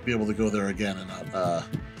want to be able to go there again and not,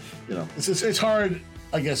 it's hard,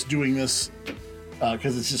 I guess, doing this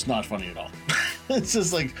because it's just not funny at all. It's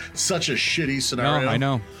just like such a shitty scenario. No, I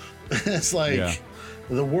know. It's like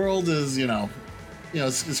the world is,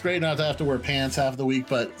 it's great not to have to wear pants half the week,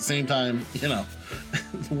 but at the same time, the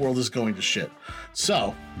world is going to shit.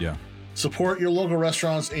 So support your local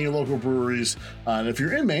restaurants and your local breweries. And if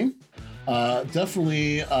you're in Maine,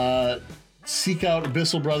 definitely seek out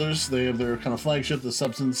Bissell Brothers. They have their kind of flagship, the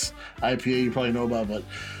Substance IPA you probably know about, but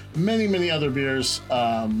many, many other beers,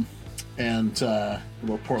 and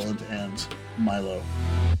Portland and Milo.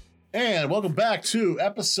 And welcome back to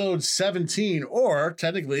episode 17, or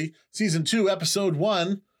technically season 2, episode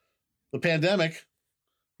 1, The Pandemic,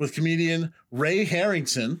 with comedian Ray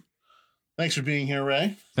Harrington. Thanks for being here,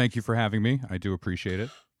 Ray. Thank you for having me. I do appreciate it.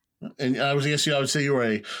 And I would say you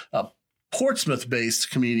were a Portsmouth-based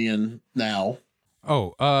comedian now.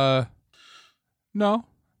 Oh, no.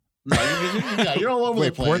 No, you're all over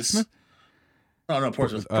the place. Portsmouth? No,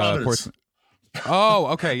 Portsmouth. Providence. Portsmouth. Oh,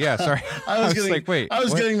 okay, yeah, sorry. I was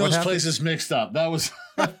getting those happened? places mixed up. That was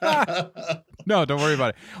No, don't worry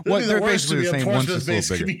about it. What they're basically the same. One's just a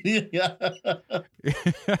little bigger. Yeah.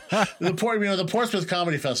 The Portsmouth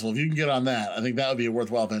Comedy Festival. If you can get on that, I think that would be a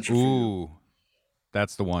worthwhile venture. Ooh,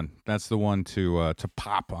 that's the one. That's the one to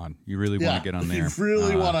pop on. You really want to get on there. You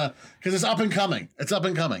really want to, because it's up and coming. It's up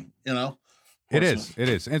and coming. You know. It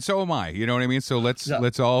is, and so am I. You know what I mean? So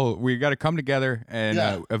we got to come together,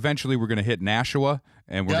 and eventually we're going to hit Nashua,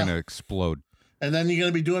 and we're going to explode. And then you're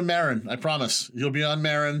going to be doing Marin. I promise. You'll be on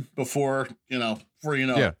Marin before you know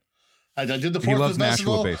Yeah. it. I did the Portsmouth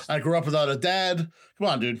Festival. Nashua-based. I grew up without a dad. Come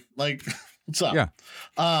on, dude. Like, what's up? Yeah.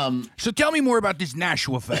 So tell me more about this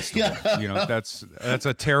Nashua Festival. Yeah. You know, that's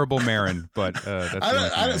a terrible Marin, but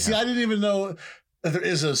that's I didn't even know that there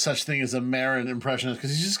is a such thing as a Marin impressionist,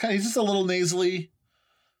 because he's just a little nasally.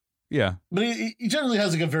 Yeah. But he generally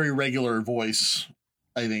has like a very regular voice,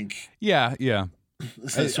 I think. Yeah.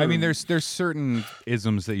 I mean, there's there's certain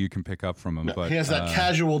isms that you can pick up from him, but he has that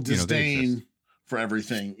casual disdain for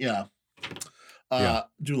everything. Yeah.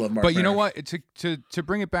 Do love Mark. But you know what? To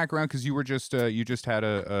bring it back around, because you just had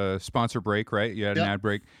a sponsor break, right? You had an ad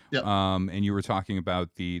break. Yep. And you were talking about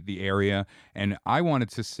the area, and I wanted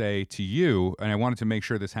to say to you, and I wanted to make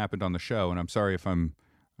sure this happened on the show, and I'm sorry if I'm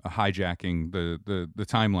hijacking the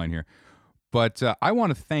timeline here, but I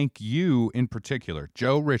want to thank you in particular,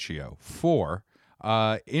 Joe Riccio, for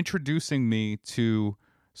introducing me to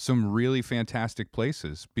some really fantastic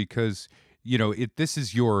places, because this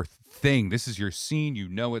is your thing, this is your scene, you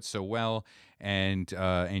know it so well, and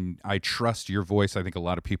I trust your voice. I think a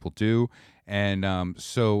lot of people do, and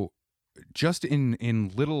so just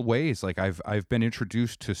in little ways, like I've been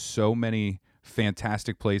introduced to so many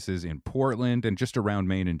fantastic places in Portland and just around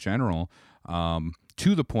Maine in general,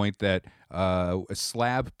 to the point that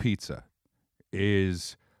slab pizza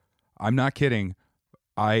is, I'm not kidding,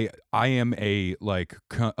 I am a like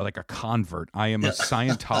a convert. I am a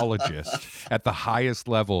Scientologist at the highest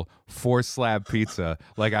level for slab pizza.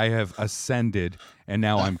 Like, I have ascended, and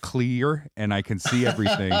now I'm clear and I can see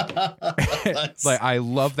everything. Like, I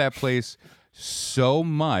love that place so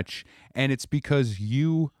much, and it's because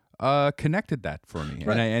you connected that for me,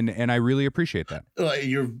 right. and I really appreciate that.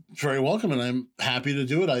 You're very welcome, and I'm happy to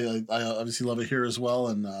do it. I obviously love it here as well,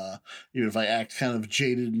 and even if I act kind of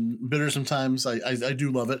jaded and bitter sometimes, I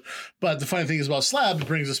do love it. But the funny thing is about Slab, it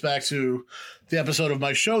brings us back to the episode of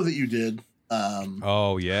my show that you did.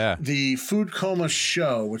 The Food Coma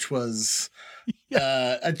Show, which was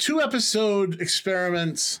a 2-episode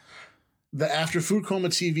experiment. After Food Coma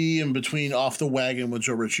TV and between Off the Wagon with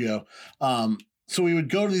Joe Riccio. So we would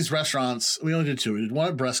go to these restaurants. We only did 2. We did one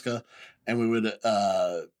at Bresca, and we would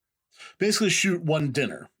basically shoot one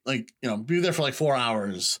dinner. Like, be there for like 4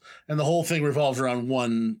 hours, and the whole thing revolved around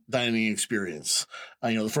one dining experience.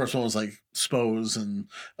 The first one was like Spo's, and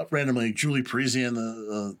randomly Julie Parisian,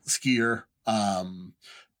 the skier.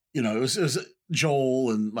 It was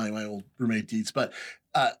Joel and my old roommate Dietz. But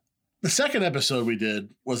the second episode we did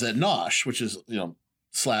was at Nosh, which is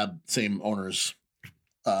Slab, same owners.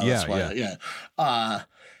 And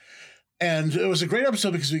it was a great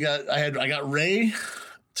episode because I got Ray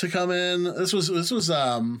to come in. This was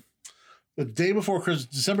the day before Christmas,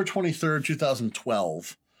 December 23rd,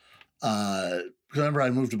 2012. Remember,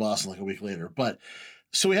 I moved to Boston like a week later, but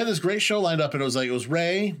so we had this great show lined up, and it was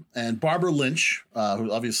Ray and Barbara Lynch,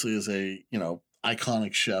 who obviously is a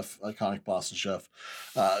iconic Boston chef,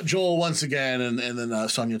 Joel once again, and then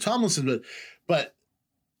Sonia Tomlinson, but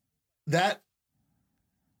that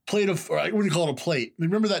plate of, or I wouldn't call it a plate.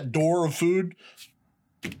 Remember that door of food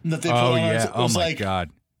that they put on? It was my God.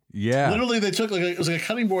 Yeah. Literally, they took it was like a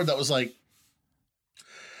cutting board that was like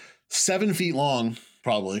 7 feet long,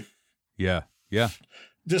 probably. Yeah. Yeah.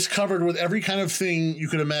 Just covered with every kind of thing you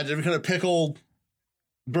could imagine, every kind of pickle,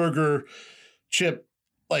 burger, chip.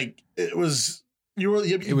 Like, it was,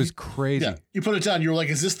 it was crazy. Yeah. You put it down. You were like,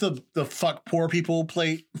 is this the fuck poor people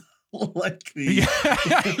plate? That's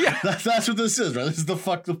what this is, right? This is the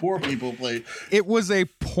fuck the poor people plate. It was a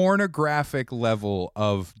pornographic level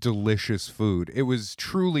of delicious food. It was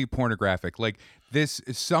truly pornographic. Like,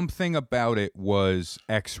 something about it was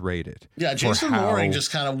X-rated. Yeah, Jason Loring just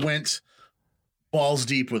kind of went balls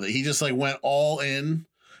deep with it. He just like went all in,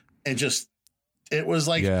 and just, it was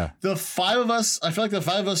like the 5 of us, I feel like the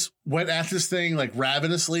 5 of us went at this thing like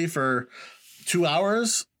ravenously for 2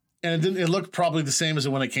 hours. And it looked probably the same as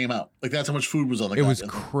when it came out. Like that's how much food was on the It was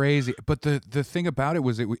crazy. But the thing about it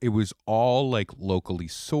was it was all like locally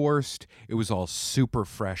sourced. It was all super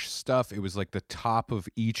fresh stuff. It was like the top of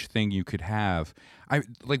each thing you could have. I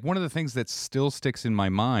like one of the things that still sticks in my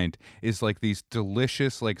mind is like these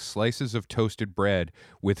delicious like slices of toasted bread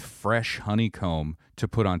with fresh honeycomb to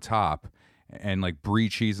put on top and like brie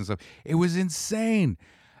cheese and stuff. It was insane.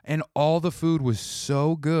 And all the food was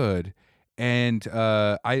so good. And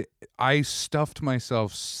I stuffed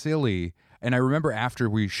myself silly. And I remember after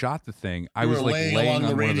we shot the thing, I was like laying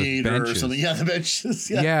on one of the benches. Or something. Yeah, the benches.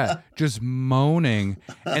 Yeah. Yeah, just moaning.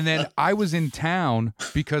 And then I was in town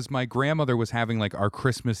because my grandmother was having like our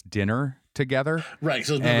Christmas dinner together. Right.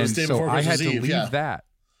 So, I had to Eve, leave that.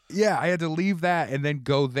 Yeah, I had to leave that and then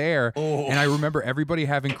go there. Oh. And I remember everybody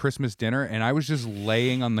having Christmas dinner, and I was just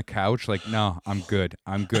laying on the couch like, no, I'm good.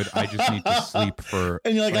 I just need to sleep for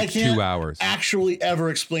and you're like, I can't 2 hours. Actually ever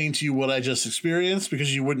explain to you what I just experienced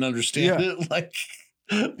because you wouldn't understand it. Like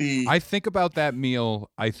I think about that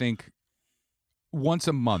meal, I think once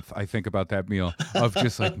a month I think about that meal of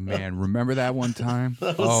just like, man, remember that one time?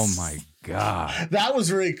 Oh my God. That was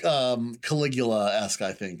very Caligula-esque,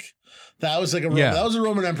 I think. That was like that was a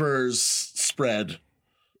Roman emperor's spread.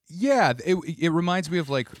 Yeah, it reminds me of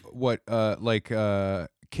like what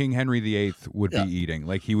King Henry VIII would be eating.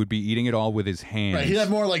 Like he would be eating it all with his hands. Right, he'd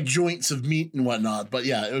have more like joints of meat and whatnot. But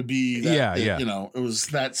yeah, it would be that, you know, it was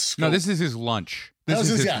that scope. No, this is his lunch. This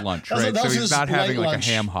is his lunch, right? So he's not having like a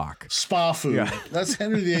ham hock. Spa food. Yeah. That's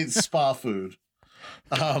Henry VIII's spa food.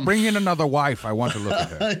 Bring in another wife. I want to look at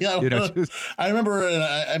her. Yeah, I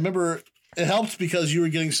remember it helped because you were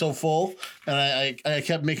getting so full, and I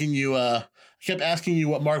kept making you kept asking you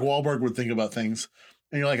what Mark Wahlberg would think about things,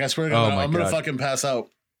 and you're like, I swear to God, I'm gonna fucking pass out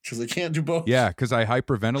because I can't do both. Yeah, because I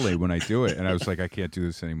hyperventilate when I do it, and I was like, I can't do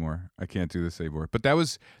this anymore. But that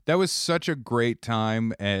was such a great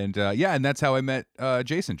time, and and that's how I met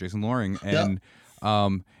Jason Loring, and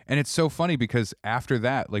and it's so funny because after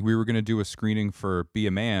that, like we were gonna do a screening for Be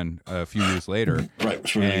a Man a few years later, right?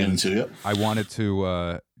 Which we're gonna get into. Yep. I wanted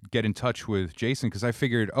to get in touch with Jason because I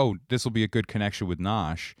figured, this will be a good connection with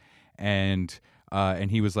Nosh, and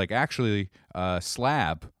he was like, actually,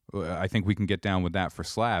 Slab. I think we can get down with that for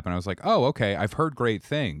Slab. And I was like, oh, okay. I've heard great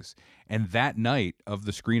things. And that night of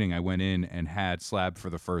the screening, I went in and had Slab for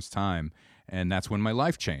the first time. And that's when my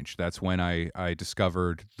life changed. That's when I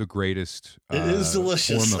discovered the greatest it is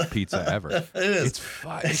delicious. Form of pizza ever. It is.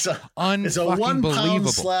 It's a 1 pound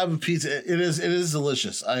slab of pizza. It is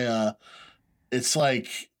delicious. It's like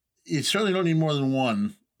you certainly don't need more than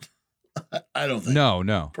one. I don't think.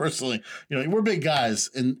 No. Personally, we're big guys,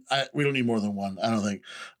 and we don't need more than one. I don't think.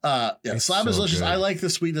 Slab is delicious. Good. I like the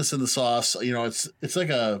sweetness in the sauce. It's like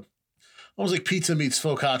almost like pizza meets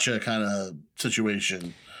focaccia kind of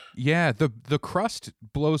situation. Yeah, the crust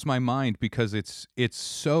blows my mind because it's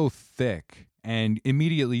so thick, and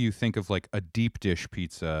immediately you think of like a deep dish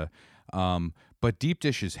pizza. But deep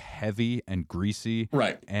dish is heavy and greasy,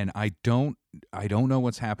 right? And I don't know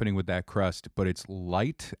what's happening with that crust, but it's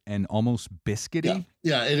light and almost biscuity.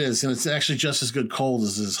 Yeah, it is, and it's actually just as good cold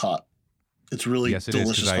as it is hot. It's really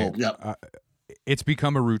delicious cold. Yeah, it's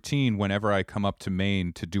become a routine whenever I come up to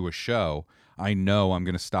Maine to do a show. I know I'm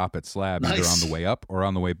going to stop at Slab either on the way up or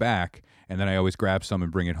on the way back, and then I always grab some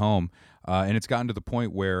and bring it home. And it's gotten to the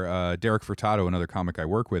point where Derek Furtado, another comic I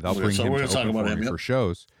work with, I'll bring him to open for me for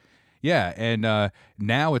shows. Yeah, and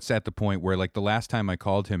now it's at the point where, like, the last time I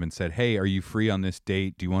called him and said, hey, are you free on this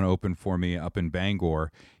date? Do you want to open for me up in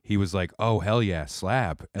Bangor? He was like, oh, hell yeah,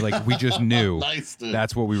 Slab. And, like, we just knew nice,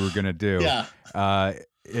 that's what we were going to do. Yeah.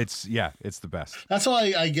 It's the best. That's all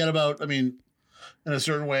I get about, in a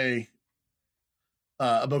certain way,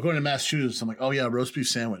 about going to Massachusetts. I'm like, oh, yeah, roast beef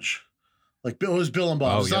sandwich. Like, it was Bill and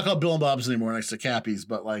Bob's. It's not called Bill and Bob's anymore next to Cappy's,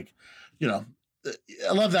 but, like,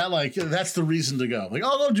 I love that. Like, that's the reason to go. Like,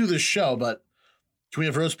 I'll go do this show, but can we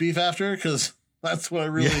have roast beef after? Because that's what I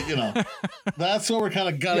really, that's what we're kind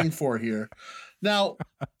of gunning for here. Now,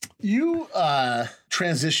 you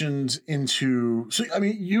transitioned into,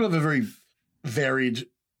 you have a very varied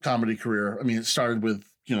comedy career. It started with,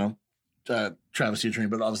 Travesty of Dream,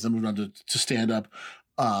 but obviously moved on to stand up.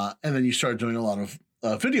 And then you started doing a lot of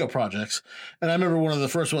video projects. And I remember one of the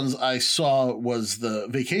first ones I saw was The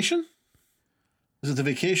Vacation. Is it The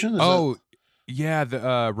Vacation? Yeah,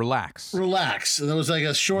 the Relax. Relax. And there was like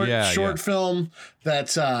a short film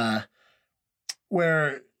that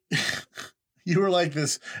where you were like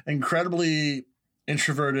this incredibly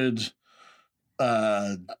introverted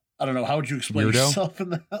I don't know, how would you explain yourself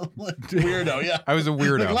in that? Weirdo, yeah. I was a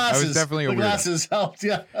weirdo. I was definitely a weirdo. The glasses helped,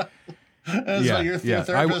 yeah. And it's like your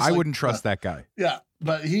therapist. I wouldn't trust that guy. Yeah,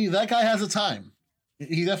 but that guy has a time.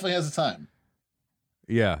 He definitely has a time.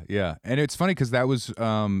 Yeah, and it's funny because that was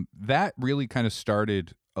that really kind of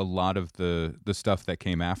started a lot of the stuff that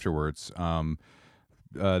came afterwards.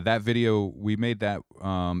 That video, we made that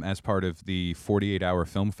as part of the 48-hour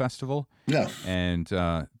film festival. Yeah, and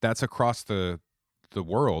that's across the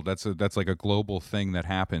world. That's like a global thing that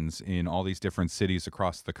happens in all these different cities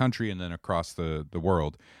across the country and then across the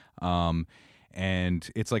world. And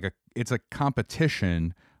it's a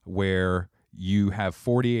competition where you have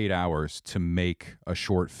 48 hours to make a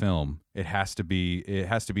short film. It has to be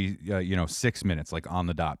 6 minutes, like on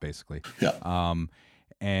the dot, basically. Yeah.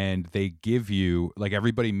 And they give you, like,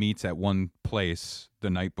 everybody meets at one place the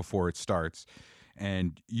night before it starts,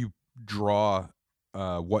 and you draw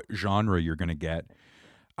what genre you're going to get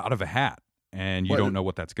out of a hat, and you don't know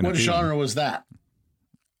what that's going to be. What genre was that?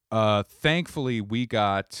 Thankfully, we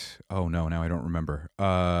got. Oh no, now I don't remember.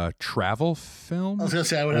 Travel film. I was gonna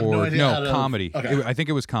say I would have no idea. No, comedy. Okay. I think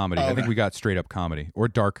it was comedy. I think we got straight up comedy or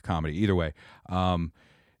dark comedy. Either way.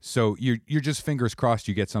 So you're just fingers crossed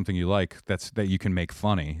you get something you like that you can make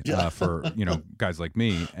funny for guys like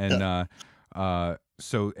me. And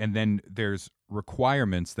and then there's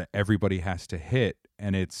requirements that everybody has to hit,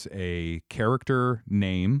 and it's a character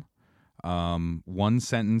name, one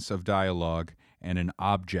sentence of dialogue, and an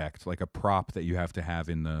object, like a prop that you have to have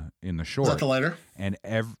in the short. Is that the lighter? And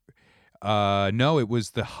no, it was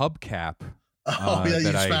the hubcap. You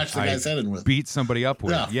smashed the guy's head in with. Beat somebody up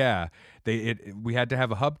with. Yeah. We had to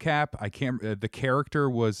have a hubcap. I can't. The character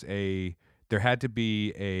was there had to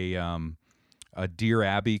be a Dear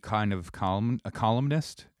Abby kind of a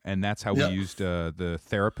columnist, and that's how we used the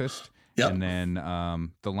therapist. Yep. And then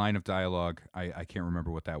the line of dialogue, I can't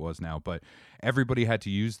remember what that was now, but everybody had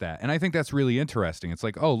to use that. And I think that's really interesting. It's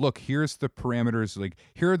like, oh, look, here's the parameters. Like,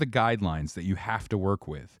 here are the guidelines that you have to work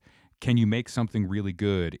with. Can you make something really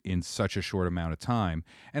good in such a short amount of time?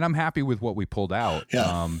 And I'm happy with what we pulled out.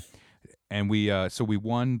 Yeah. And we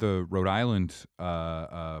won the Rhode Island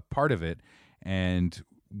part of it, and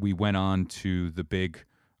we went on to the big,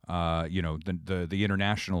 the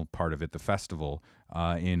international part of it, the festival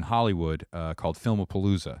in Hollywood called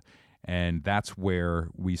Filmapalooza. And that's where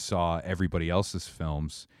we saw everybody else's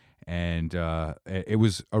films. And it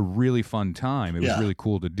was a really fun time. It was really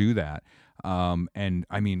cool to do that. And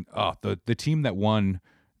I mean, the team that won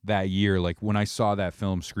that year, like when I saw that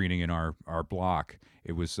film screening in our block,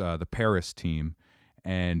 it was the Paris team,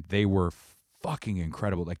 and they were fucking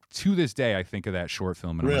incredible. Like, to this day, I think of that short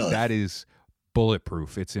film, and I'm like, that is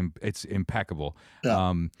bulletproof. It's impeccable.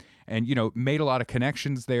 Yeah. And made a lot of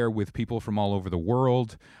connections there with people from all over the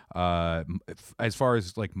world. As far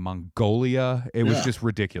as like Mongolia, it was just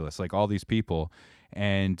ridiculous. Like, all these people,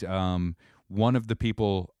 and one of the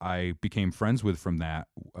people I became friends with from that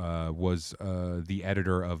was the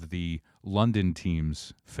editor of the London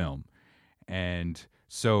team's film. And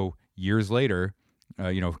so years later,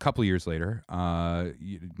 a couple of years later,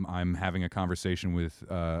 I'm having a conversation with,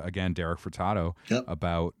 again, Derek Furtado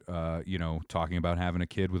about, talking about having a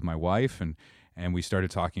kid with my wife. And we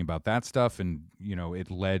started talking about that stuff. And,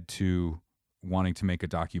 it led to wanting to make a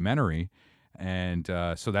documentary. And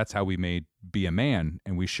so that's how we made Be a Man.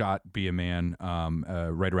 And we shot Be a Man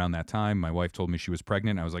right around that time. My wife told me she was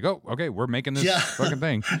pregnant. I was like, oh, okay, we're making this fucking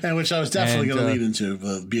thing. And which I was definitely going to lead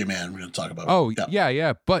into Be a Man. We're going to talk about. Oh,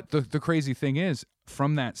 yeah. But the crazy thing is,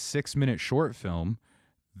 from that 6-minute short film,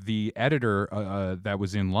 the editor that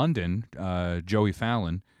was in London, Joey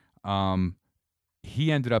Fallon,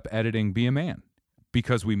 he ended up editing Be a Man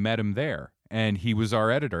because we met him there. And he was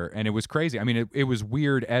our editor, and it was crazy. I mean, it was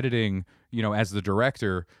weird editing, as the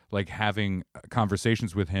director, like having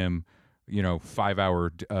conversations with him, 5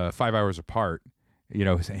 hours apart,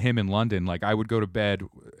 him in London. Like, I would go to bed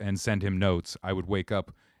and send him notes. I would wake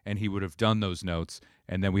up and he would have done those notes,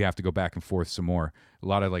 and then we have to go back and forth some more. A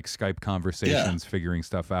lot of like Skype conversations, figuring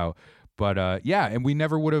stuff out. But and we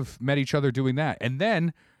never would have met each other doing that. And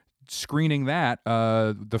then screening that,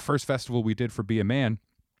 the first festival we did for Be a Man,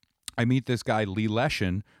 I meet this guy, Lee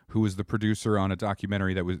Leshin, who was the producer on a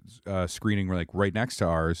documentary that was screening like right next to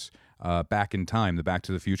ours, Back in Time, the Back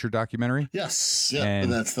to the Future documentary. Yes,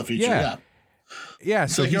 and that's the future. Yeah.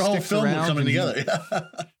 So your whole film coming together.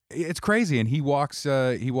 It's crazy, and he walks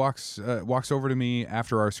over to me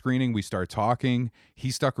after our screening. We start talking. He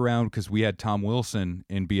stuck around because we had Tom Wilson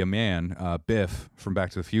in Be a Man, Biff from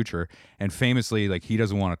Back to the Future, and famously, like, he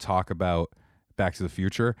doesn't want to talk about Back to the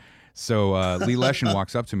Future. So Lee Leshin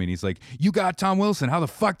walks up to me and he's like, "You got Tom Wilson? How the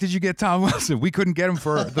fuck did you get Tom Wilson? We couldn't get him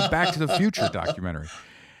for the Back to the Future documentary."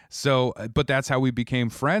 So, but that's how we became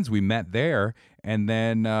friends. We met there, and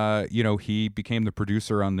then he became the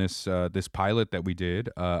producer on this pilot that we did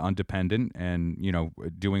on Dependent, and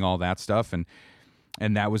doing all that stuff,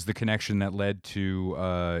 and that was the connection that led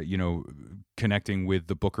to connecting with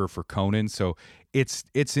the booker for Conan. So it's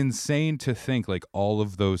insane to think like all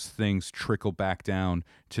of those things trickle back down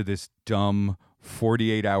to this dumb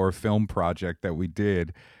 48-hour film project that we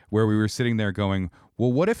did, where we were sitting there going,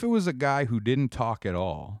 well, what if it was a guy who didn't talk at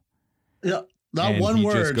all? Yeah, not and one he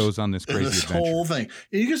word. Just goes on this crazy this adventure. whole thing.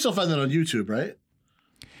 You can still find that on YouTube, right?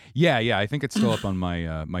 Yeah, I think it's still up on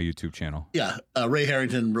my my YouTube channel. Yeah, Ray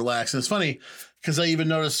Harrington, Relax. And it's funny because I even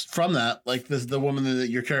noticed from that, like the woman that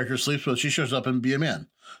your character sleeps with, she shows up in Be a Man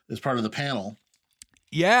as part of the panel.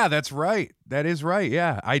 Yeah, that's right. That is right.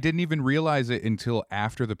 Yeah, I didn't even realize it until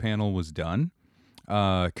after the panel was done.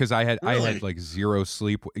 Because I had like zero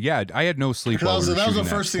sleep. Yeah, I had no sleep. That was the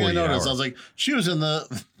first thing I noticed. I was like, she was in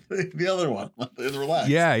the other one, in Relax.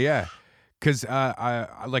 Yeah. Because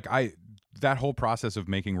that whole process of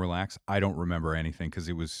making Relax, I don't remember anything because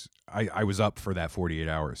it was I was up for that 48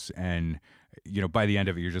 hours, and by the end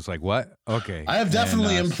of it, you're just like, what? Okay. I have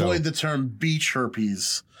definitely employed the term beach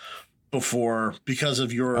herpes before because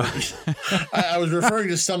of your. I was referring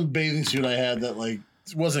to some bathing suit I had that like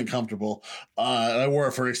wasn't comfortable. I wore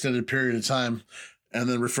it for an extended period of time, and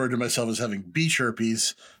then referred to myself as having beach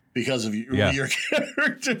herpes because of your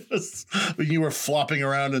characters when you were flopping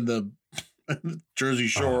around in the Jersey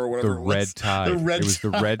Shore or whatever. The red tide. It was the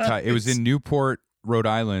red tide. It was in Newport, Rhode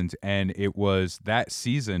Island, and it was that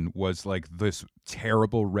season was like this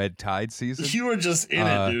terrible red tide season. You were just in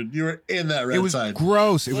it, dude. You were in that red tide. It was tide.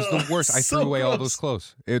 Gross. It was the worst. I threw away all those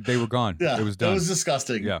clothes. They were gone. Yeah, it was done. It was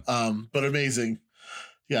disgusting. Yeah. But amazing.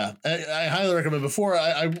 Yeah, I highly recommend. Before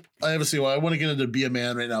I obviously, I want to get into Be a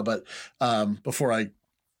Man right now, but before I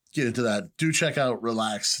get into that, do check out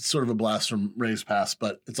Relax. It's sort of a blast from Ray's past,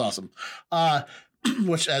 but it's awesome.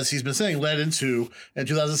 Which, as he's been saying, led into in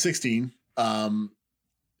 2016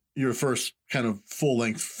 your first kind of full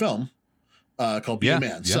length film called Be a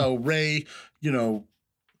Man. Yeah. So Ray, grew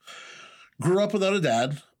up without a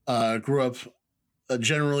dad. Grew up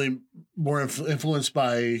generally more influenced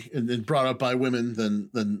by and brought up by women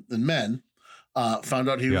than men. Found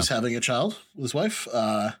out he was having a child with his wife,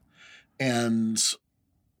 and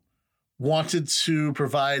wanted to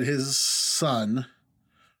provide his son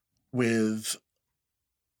with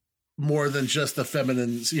more than just the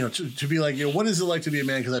feminine, to be like, what is it like to be a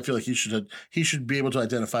man? Because I feel like he should be able to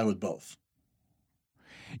identify with both.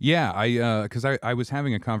 Yeah, because I was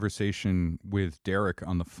having a conversation with Derek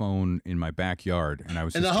on the phone in my backyard, and I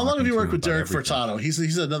was. And how long have you worked with Derek Furtado?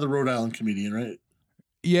 He's another Rhode Island comedian, right?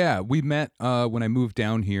 Yeah, we met when I moved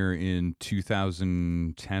down here in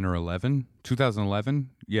 2010 or 11. 2011,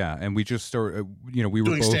 yeah, and we just started. We were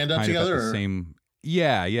doing both stand-up kind together, of at the same.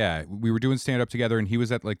 Yeah, we were doing stand up together, and he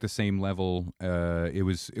was at like the same level. It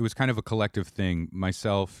was kind of a collective thing.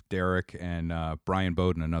 Myself, Derek, and Brian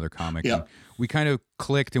Bowden, another comic. Yeah. And we kind of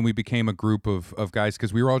clicked, and we became a group of guys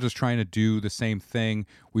because we were all just trying to do the same thing.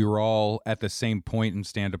 We were all at the same point in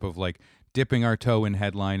stand up of like dipping our toe in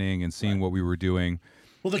headlining and seeing what we were doing.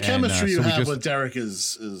 Well, the chemistry you have with Derek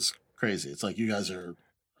is crazy. It's like you guys are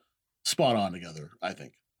spot on together, I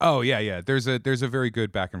think. Oh yeah. There's a very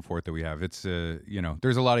good back and forth that we have. It's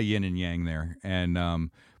there's a lot of yin and yang there, and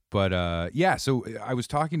So I was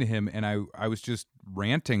talking to him, and I was just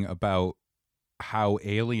ranting about how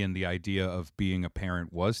alien the idea of being a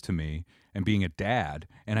parent was to me and being a dad,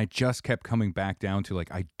 and I just kept coming back down to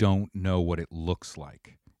like I don't know what it looks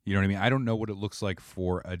like. You know what I mean? I don't know what it looks like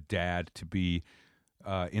for a dad to be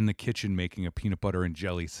in the kitchen making a peanut butter and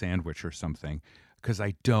jelly sandwich or something. Because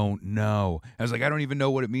I don't know. I was like, I don't even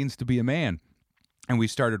know what it means to be a man. And we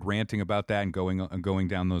started ranting about that and going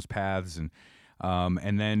down those paths,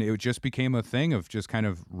 and then it just became a thing of just kind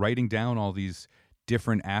of writing down all these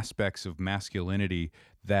different aspects of masculinity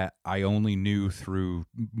that I only knew through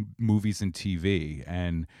movies and TV,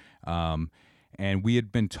 and we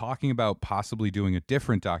had been talking about possibly doing a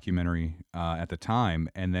different documentary at the time,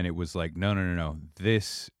 and then it was like, no,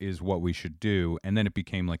 this is what we should do, and then it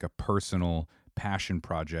became like a personal passion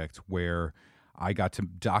project where I got to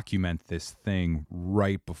document this thing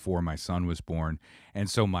right before my son was born, and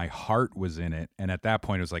so my heart was in it. And at that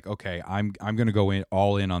point, it was like, okay, I'm going to go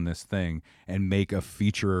all in on this thing and make a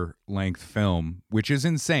feature length film, which is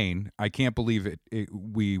insane. I can't believe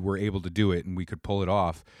we were able to do it and we could pull it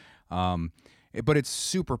off. But it's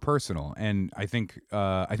super personal, and I think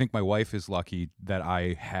my wife is lucky that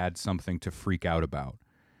I had something to freak out about.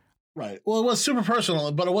 Right. Well, it was super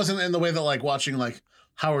personal, but it wasn't in the way that like watching like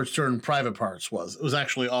Howard Stern Private Parts was. It was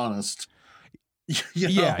actually honest.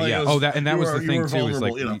 Yeah. That was the thing too. Is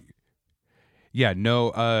like,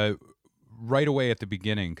 right away at the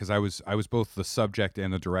beginning, because I was both the subject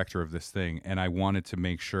and the director of this thing, and I wanted to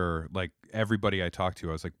make sure, like, everybody I talked to,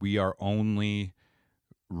 I was like, we are only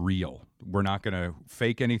real. We're not going to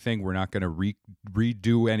fake anything. We're not going to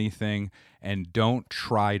redo anything, and don't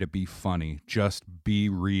try to be funny. Just be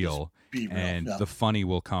real, and the funny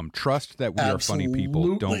will come. Trust that we are funny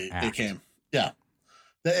people. Don't act. It came. Yeah.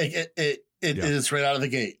 It is right out of the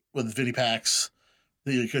gate with Vinnie Pac's.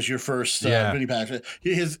 Because your first Vinnie Pac,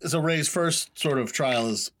 so Ray's first sort of trial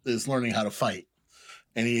is learning how to fight,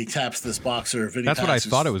 and he taps this boxer. Vinnie That's Pac, what I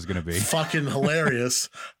thought it was going to be. Fucking hilarious,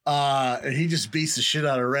 and he just beats the shit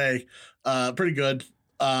out of Ray. Pretty good.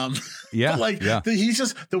 He's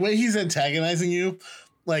just the way he's antagonizing you.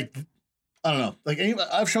 Like, I don't know. Like,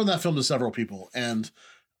 I've shown that film to several people, and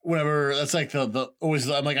whenever that's like the always,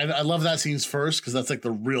 I'm like, I love that scene's first because that's like the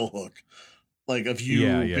real hook. Like, of you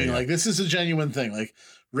being like, this is a genuine thing. Like,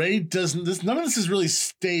 Ray doesn't, none of this is really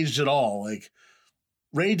staged at all. Like,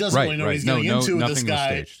 Ray doesn't really know what he's getting into with this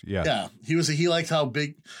guy. Yeah. He liked how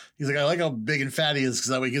big, he's like, I like how big and fat he is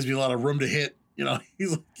because that way it gives me a lot of room to hit. You know,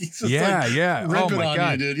 he's just ripping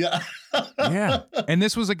on you, dude. Yeah. Yeah. And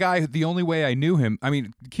this was a guy, the only way I knew him, I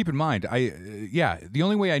mean, keep in mind, the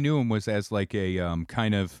only way I knew him was as like a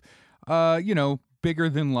kind of, bigger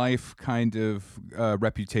than life kind of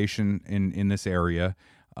reputation in this area.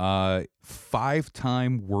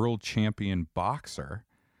 5-time world champion boxer.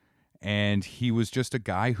 And he was just a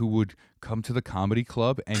guy who would come to the comedy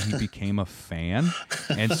club, and he became a fan.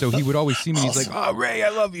 And so he would always see me. He's like, "Oh, Ray, I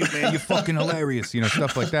love you, man. You're fucking hilarious."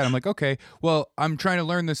 Stuff like that. I'm like, okay, well, I'm trying to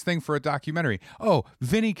learn this thing for a documentary. Oh,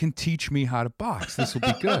 Vinny can teach me how to box. This will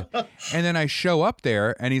be good. And then I show up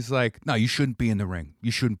there, and he's like, "No, you shouldn't be in the ring.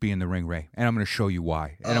 You shouldn't be in the ring, Ray. And I'm going to show you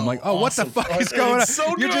why." And I'm like, "Oh, awesome. What the fuck is going on?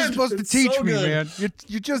 So You're just supposed to teach me, man.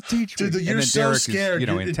 You just teach me." Dude, you're so scared.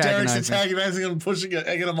 Derek's antagonizing him, pushing it,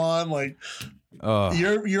 egging him on, like.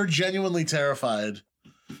 You're genuinely terrified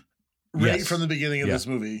right from the beginning of this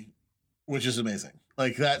movie, which is amazing.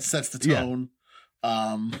 Like, that sets the tone.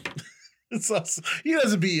 He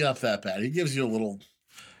doesn't beat you up that bad. He gives you a little,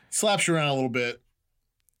 slaps you around a little bit.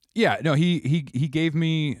 Yeah, no, he gave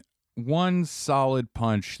me one solid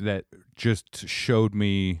punch that just showed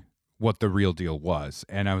me what the real deal was,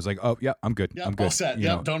 and I was like, "Oh, yeah, I'm good. I'm good. All set.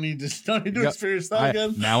 Don't need to experience that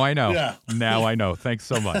again." Now I know. Yeah. Now I know. Thanks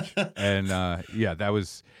so much. And that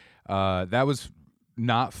was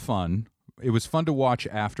not fun. It was fun to watch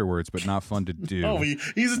afterwards, but not fun to do. Oh,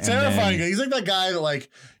 he's a terrifying guy. He's like that guy that, like,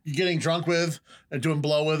 you're getting drunk with and doing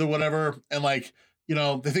blow with or whatever, and like,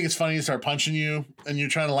 they think it's funny to start punching you, and you're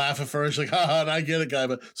trying to laugh at first, like, haha, and I get it, guy,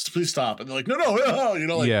 but please stop. And they're like, no,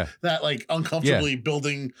 that like uncomfortably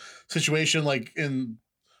building situation, like in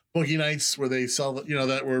Boogie Nights where they sell,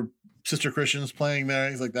 that were Sister Christians playing there.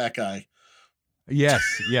 He's like that guy. Yes,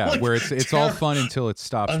 yeah, like, where it's all fun until it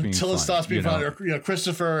stops being fun. Or,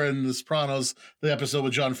 Christopher and The Sopranos, the episode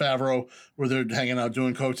with Jon Favreau, where they're hanging out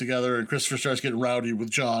doing coke together, and Christopher starts getting rowdy with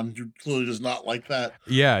John, who clearly does not like that.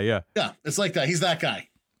 Yeah, it's like that. He's that guy.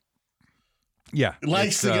 Yeah, he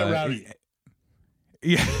likes to get rowdy.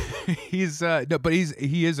 Yeah, but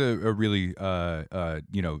he is a really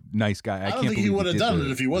nice guy. I don't think he would have done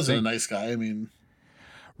it if he wasn't a nice guy. I mean,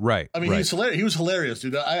 right. I mean, he was hilarious,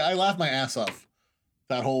 dude. I laughed my ass off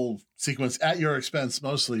that whole sequence at your expense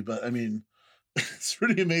mostly, but I mean, it's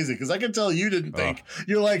pretty amazing because I can tell you didn't think.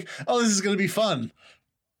 You're like, "Oh, this is going to be fun,"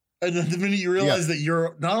 and then the minute you realize that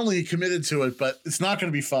you're not only committed to it, but it's not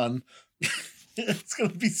going to be fun. It's going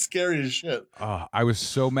to be scary as shit. I was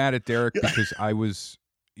so mad at Derek because I was,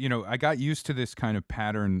 I got used to this kind of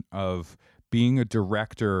pattern of being a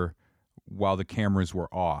director while the cameras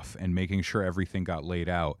were off and making sure everything got laid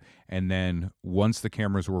out. And then once the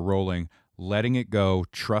cameras were rolling, letting it go,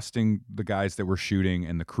 trusting the guys that were shooting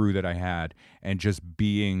and the crew that I had, and just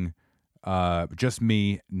being just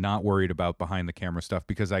me, not worried about behind the camera stuff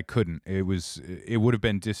because I couldn't. It would have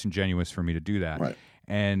been disingenuous for me to do that. Right.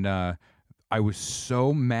 And I was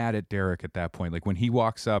so mad at Derek at that point. Like, when he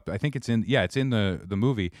walks up, I think it's in the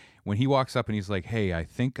movie, when he walks up and he's like, "Hey, I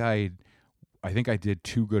think I did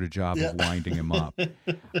too good a job of winding him up."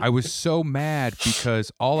 I was so mad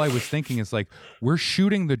because all I was thinking is, like, we're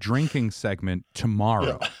shooting the drinking segment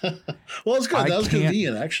tomorrow. Yeah. Well, it's good. That was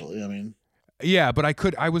convenient, actually. I mean, yeah, but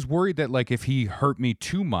I was worried that, like, if he hurt me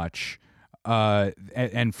too much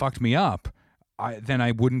and fucked me up, then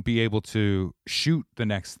I wouldn't be able to shoot the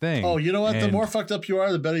next thing. Oh, you know what? The more fucked up you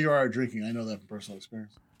are, the better you are at drinking. I know that from personal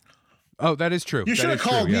experience. Oh, that is true. You should have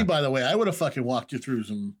called me, by the way. I would have fucking walked you through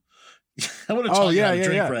some. I would have taught you how to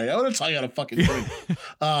drink, Ray. I would have taught you how to fucking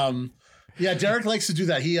drink. Yeah, Derek likes to do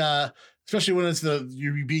that. He especially when it's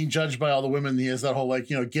you're being judged by all the women, he has that whole like,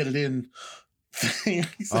 get it in thing.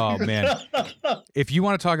 Oh man. If you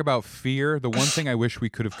want to talk about fear, the one thing I wish we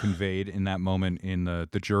could have conveyed in that moment in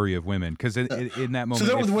the jury of women, because in that moment,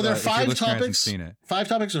 so were there 5 topics? Seen it, 5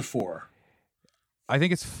 topics or 4? I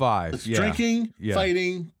think it's 5. It's drinking,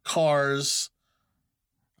 fighting, cars,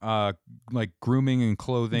 like grooming and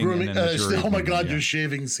clothing. Grooming, and then the jury oh my God, yeah. your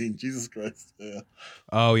shaving scene, Jesus Christ! Yeah.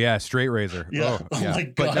 Oh yeah, straight razor. Yeah. Oh, yeah. My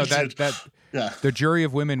God, but no, dude. Yeah. The jury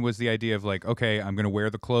of women was the idea of like, okay, I'm going to wear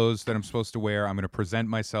the clothes that I'm supposed to wear. I'm going to present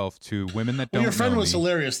myself to women that don't. Your friend know was me.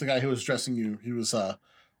 hilarious. The guy who was dressing you, he was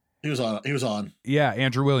on. Yeah,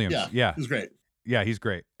 Andrew Williams. Yeah, he was great. Yeah, he's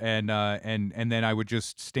great. And then I would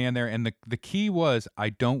just stand there, and the key was I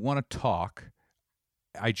don't want to talk.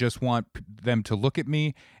 I just want them to look at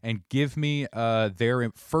me and give me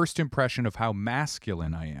their first impression of how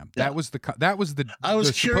masculine I am. Yeah. That was the. I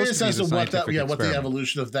was curious as to what the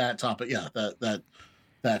evolution of that topic. Yeah,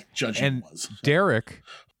 that judging was. Derek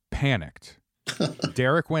panicked.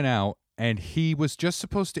 Derek went out. And he was just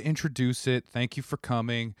supposed to introduce it. Thank you for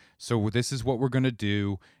coming. So this is what we're going to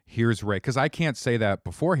do. Here's Ray. Because I can't say that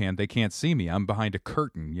beforehand. They can't see me. I'm behind a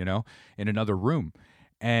curtain, in another room.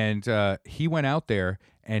 And he went out there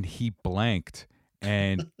and he blanked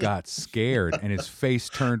and got scared. And his face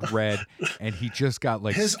turned red. And he just got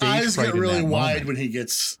like his eyes get really wide when he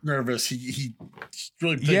gets nervous. He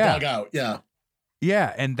really bug out. Yeah.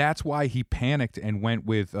 Yeah, and that's why he panicked and went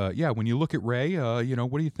with, when you look at Ray,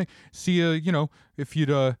 what do you think? See, if you'd,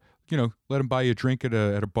 let him buy you a drink at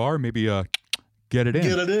a bar, maybe get it in.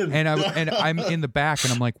 Get it in. And I'm in the back,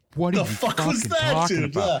 and I'm like, what are you fucking talking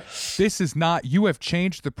about? Yeah. This is not, you have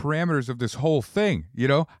changed the parameters of this whole thing.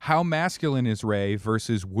 How masculine is Ray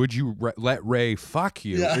versus would you let Ray fuck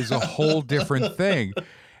you is a whole different thing.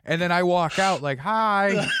 And then I walk out like,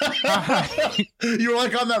 hi. You're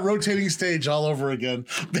like on that rotating stage all over again,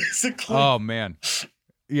 basically. Oh, man.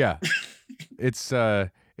 Yeah. It's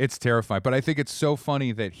terrifying. But I think it's so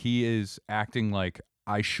funny that he is acting like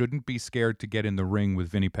I shouldn't be scared to get in the ring with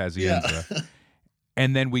Vinny Pazienza. Yeah.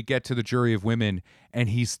 And then we get to the jury of women, and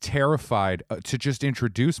he's terrified to just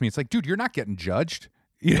introduce me. It's like, dude, you're not getting judged.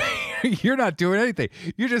 You're not doing anything.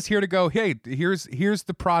 You're just here to go, hey, here's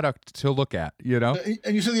the product to look at, And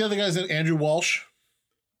you said the other guy's Andrew Walsh?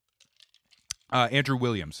 Andrew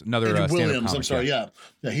Williams, another Andrew Williams, comic, I'm sorry, yeah.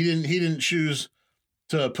 He didn't choose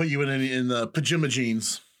to put you in the pajama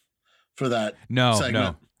jeans for that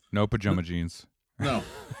segment. No pajama jeans. No.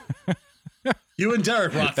 You and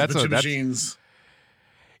Derek rock the pajama jeans.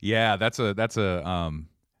 Yeah, that's a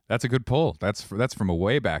good pull. That's from a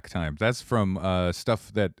way back time. That's from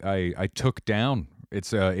stuff that I took down.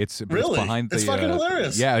 It's really? Behind the. It's fucking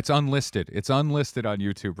hilarious. Yeah, it's unlisted. It's unlisted on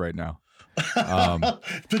YouTube right now.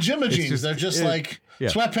 Pajama jeans. They're just like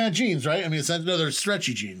sweatpant jeans, right? I mean, they're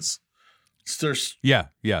stretchy jeans.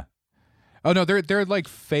 Yeah. Oh no, they're like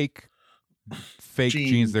fake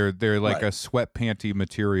jeans. They're like a sweatpanty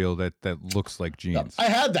material that looks like jeans. I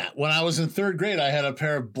had that when I was in 3rd grade. I had a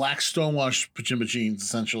pair of black stonewashed pajama jeans.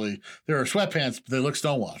 Essentially, they were sweatpants, but they look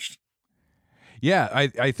stonewashed. Yeah,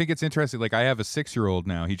 I think it's interesting. Like I have a 6-year-old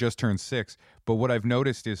now. He just turned 6. But what I've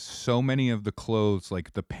noticed is so many of the clothes,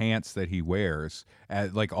 like the pants that he wears,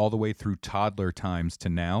 like all the way through toddler times to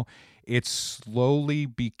now, it slowly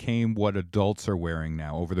became what adults are wearing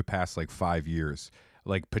now over the past like 5 years.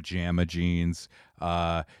 Like pajama jeans,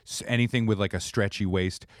 anything with like a stretchy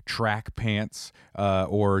waist, track pants,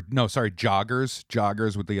 joggers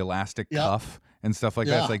with the elastic cuff and stuff like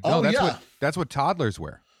that. It's like, no, that's what toddlers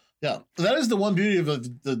wear. Yeah, that is the one beauty of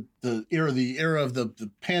the era of the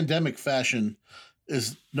pandemic fashion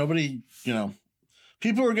is nobody,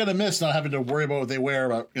 people are gonna miss not having to worry about what they wear.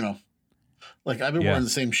 About like I've been wearing the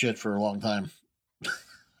same shit for a long time.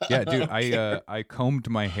 Yeah, dude, I combed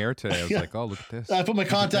my hair today. I was like, oh, look at this. I put my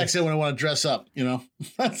contacts in when I want to dress up,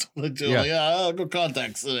 That's what I do. Yeah. I'll go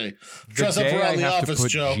contacts today. Dress up around the office,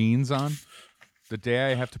 Joe. The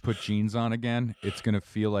day I have to put jeans on again, it's going to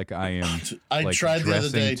feel like I am tried the other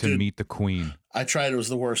day, to meet the queen. I tried. It was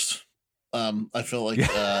the worst. I feel like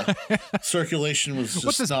circulation was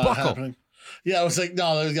just not buckle? happening. Yeah, I was like,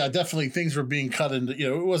 no, definitely things were being cut into,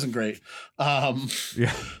 it wasn't great.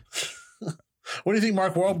 Yeah. What do you think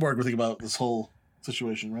Mark Wahlberg would think about this whole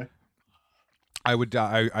situation, right? I would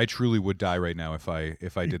die. I truly would die right now if I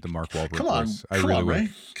did the Mark Wahlberg course. I really would. Ray.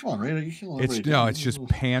 Come on, Ray. It's just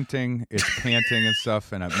panting. It's panting and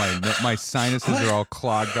stuff, and my sinuses are all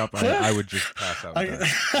clogged up. I would just pass out.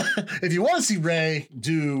 If you want to see Ray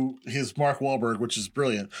do his Mark Wahlberg, which is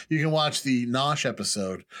brilliant, you can watch the Nosh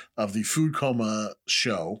episode of the Food Coma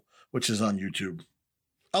show, which is on YouTube.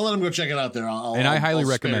 I'll let him go check it out there. I highly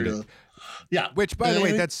recommend it. Yeah. Which, by the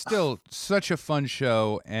way, that's still such a fun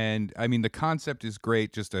show, and I mean the concept is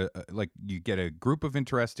great. Just like you get a group of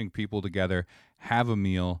interesting people together, have a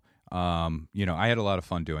meal. I had a lot of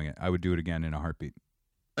fun doing it. I would do it again in a heartbeat.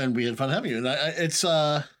 And we had fun having you. And I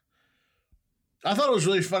thought it was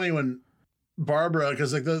really funny when Barbara,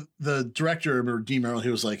 because like the director, Dean Merrill,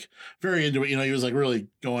 he was like very into it. He was like really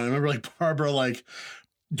going. I remember like Barbara like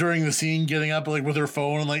during the scene getting up like with her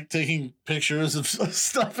phone and like taking pictures of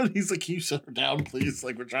stuff, and he's like, "Can you sit her down, please?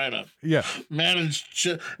 Like we're trying to manage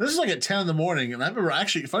shit." This is like at 10 in the morning, and I remember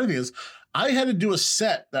actually. Funny thing is, I had to do a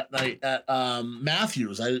set that night at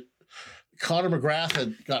Matthews. Connor McGrath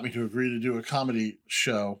had got me to agree to do a comedy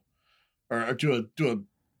show, or do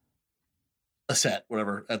a set,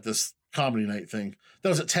 whatever, at this comedy night thing. That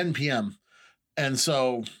was at 10 p.m. And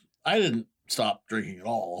so I didn't stop drinking at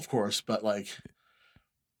all, of course, but like.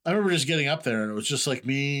 I remember just getting up there and it was just like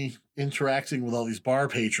me interacting with all these bar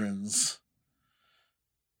patrons.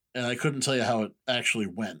 And I couldn't tell you how it actually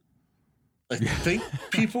went. I think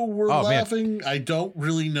people were laughing. Man. I don't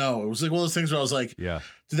really know. It was like one of those things where I was like, did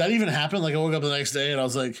that even happen? Like I woke up the next day and I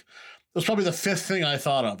was like, it was probably the fifth thing I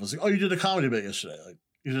thought of. I was like, oh, you did a comedy bit yesterday. Like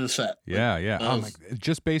you did a set. Yeah.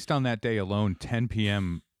 Just based on that day alone, 10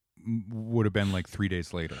 p.m. would have been like 3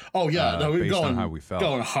 days later. Oh yeah, no, we were based on how we felt.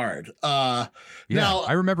 Going hard. Now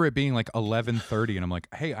I remember it being like 11:30, and I'm like,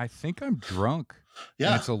 hey, I think I'm drunk.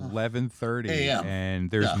 Yeah, and it's 11:30 a.m.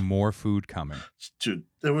 and there's more food coming. Dude,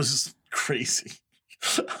 it was crazy.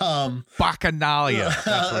 Bacchanalia.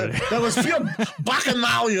 That's what it is. That was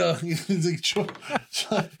Bacchanalia.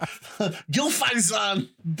 Gilfison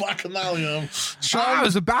Bacchanalia. It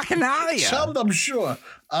was a Bacchanalia. Chummed, I'm sure.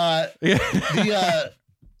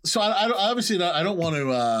 So I don't want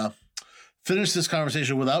to finish this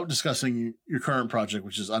conversation without discussing your current project,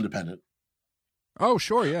 which is Undependent. Oh,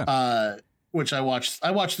 sure, yeah. Which I watched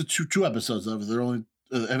the two episodes of. Is there only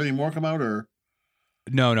have any more come out or?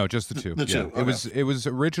 No, just the two. The two. Yeah. Okay. It was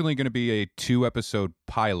originally going to be a 2-episode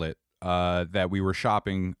pilot that we were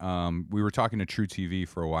shopping. We were talking to True TV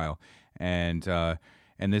for a while, and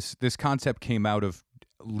this concept came out of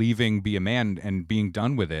leaving Be a Man and being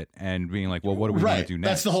done with it and being like, well, what do we want to do next?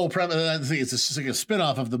 That's the whole premise. I think it's like a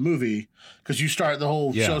spin-off of the movie because the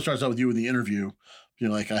whole show starts out with you in the interview.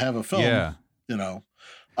 You're like, I have a film. Yeah.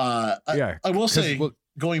 I will say,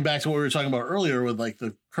 going back to what we were talking about earlier with like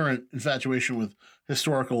the current infatuation with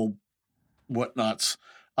historical whatnots,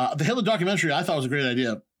 the Hitler documentary I thought was a great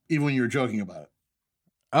idea, even when you were joking about it.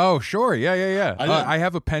 Oh, sure. Yeah. I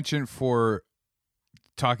have a penchant for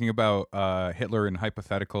talking about Hitler in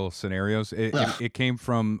hypothetical scenarios. It came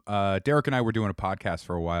from Derek and I were doing a podcast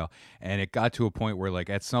for a while, and it got to a point where like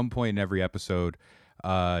at some point in every episode,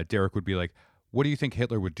 Derek would be like, what do you think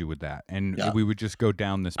Hitler would do with that? And we would just go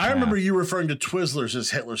down this path. I remember you referring to Twizzlers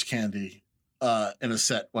as Hitler's candy in a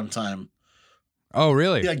set one time. Oh,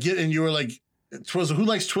 really? Yeah, and you were like, Twizzler, who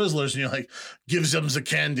likes Twizzlers? And you're like, gives them the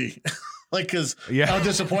candy. Like, because how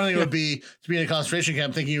disappointing it would be to be in a concentration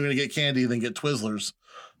camp thinking you were going to get candy and then get Twizzlers.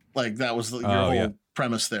 Like, that was your whole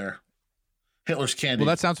premise there. Hitler's candy.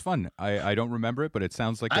 Well, that sounds fun. I don't remember it, but it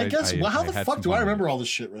sounds like I guess. Well, how the fuck do I remember all this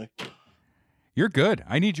shit, Ray? You're good.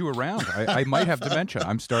 I need you around. I might have dementia.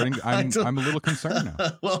 I'm a little concerned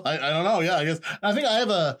now. Well, I don't know. Yeah, I guess. I think I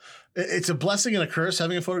have it's a blessing and a curse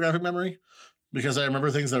having a photographic memory because I remember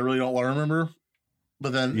things that I really don't want to remember.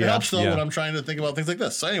 But then it helps though when I'm trying to think about things like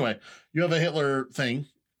this. So anyway, you have a Hitler thing.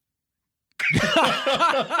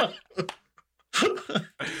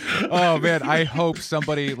 Oh man, I hope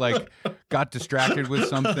somebody like got distracted with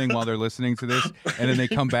something while they're listening to this, and then they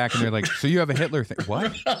come back and they're like, "So you have a Hitler thing?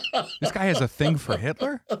 What? This guy has a thing for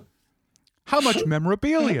Hitler? How much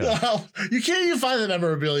memorabilia? Well, you can't even find the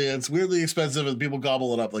memorabilia. It's weirdly expensive, and people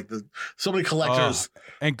gobble it up. Like so many collectors.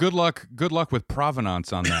 And good luck with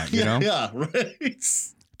provenance on that. You know? Yeah, right.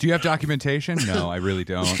 Do you have documentation? No, I really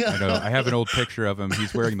don't. I have an old picture of him.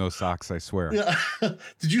 He's wearing those socks, I swear. Yeah.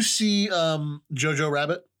 Did you see Jojo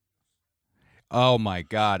Rabbit? Oh my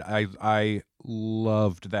God. I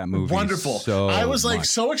loved that movie. Wonderful. So I was like much.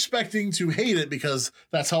 so expecting to hate it because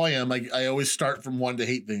that's how I am. Like I always start from one to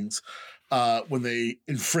hate things when they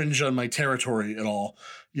infringe on my territory and all,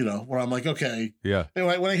 where I'm like, okay. Yeah. And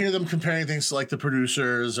when I hear them comparing things to like the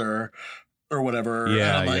producers or whatever.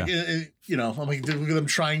 Yeah, and I'm like, I'm like, look at them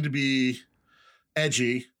trying to be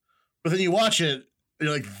edgy, but then you watch it, and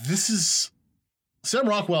you're like, this is Sam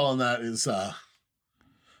Rockwell, and that is a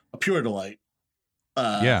pure delight.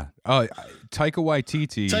 Yeah. Taika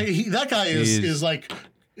Waititi. That guy is like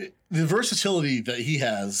the versatility that he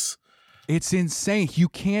has It's insane. You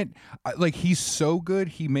can't, like, he's so good,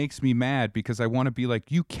 he makes me mad because I want to be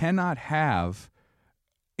like, you cannot have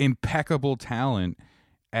impeccable talent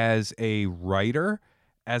as a writer,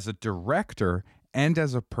 as a director, and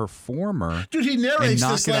as a performer. Dude, he narrates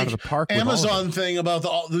this like out of the park Amazon thing about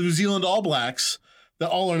the New Zealand All Blacks, the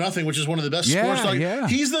All or Nothing, which is one of the best sports. Yeah.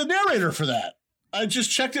 He's the narrator for that. I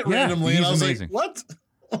just checked it randomly, and I was amazing. like,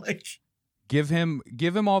 "What?" Like, give him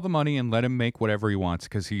all the money and let him make whatever he wants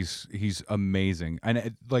because he's amazing.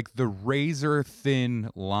 And like the razor thin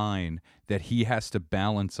line that he has to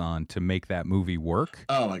balance on to make that movie work.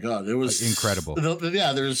 Oh my God, it was incredible.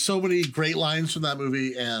 Yeah, there's so many great lines from that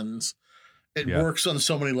movie, and it works on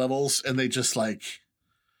so many levels. And they just like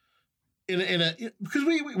because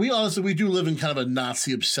we honestly we do live in kind of a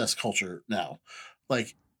Nazi obsessed culture now,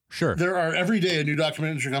 like. Sure. There are every day a new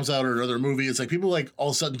documentary comes out or another movie. It's like people like all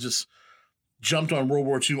of a sudden just jumped on World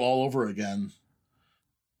War II all over again.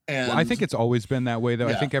 And I think it's always been that way, though.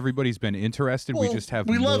 I think everybody's been interested. We just have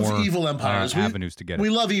love evil empires. Avenues to get it. We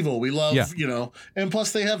love evil. We love, and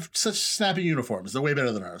plus they have such snappy uniforms. They're way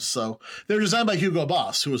better than ours. So they're designed by Hugo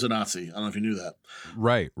Boss, who was a Nazi. I don't know if you knew that.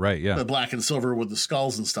 Right, yeah. The black and silver with the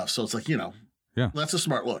skulls and stuff. So it's like, that's a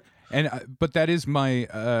smart look. And but that is my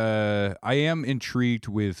I am intrigued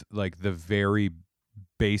with like the very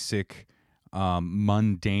basic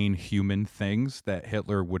mundane human things that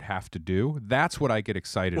Hitler would have to do. That's what I get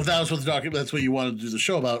excited about. That was what that's what you wanted to do the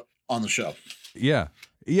show about on the show. Yeah,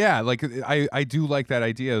 like I do like that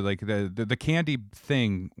idea. Like the candy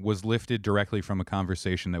thing was lifted directly from a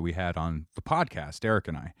conversation that we had on the podcast, Eric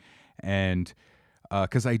and I, and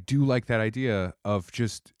because I do like that idea of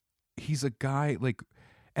just he's a guy like.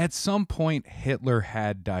 At some point, Hitler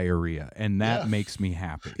had diarrhea, and that makes me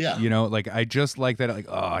happy. Yeah, like I just like that. Like,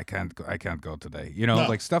 oh, I can't go today.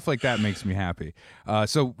 Like stuff like that makes me happy.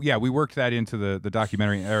 So yeah, we worked that into the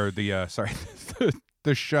documentary or the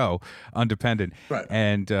the show Undependent, right?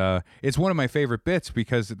 And it's one of my favorite bits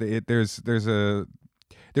because there's a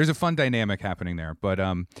fun dynamic happening there. But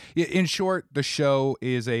in short, the show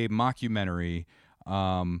is a mockumentary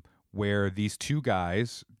where these two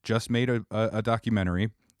guys just made a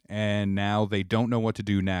documentary. And now they don't know what to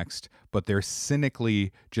do next, but they're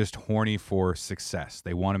cynically just horny for success.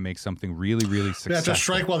 They want to make something really, really successful. They have to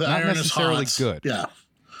strike while the Not iron necessarily is hot. good.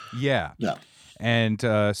 Yeah. And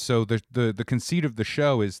so the conceit of the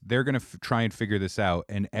show is they're going to try and figure this out.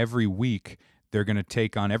 And every week they're going to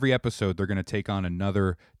take on every episode. They're going to take on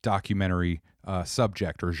another documentary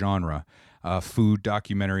subject or genre. Food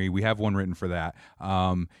documentary. We have one written for that.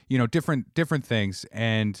 Different things.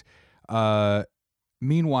 And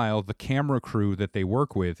meanwhile, the camera crew that they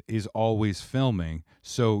work with is always filming,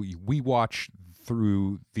 so we watch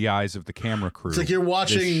through the eyes of the camera crew. It's like you're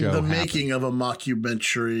watching the making of a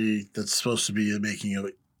mockumentary that's supposed to be a making of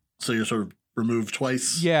it, so you're sort of removed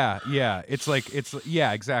twice. Yeah. It's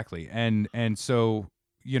exactly. And so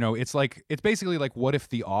it's basically like what if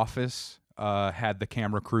The Office had the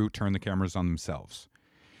camera crew turn the cameras on themselves.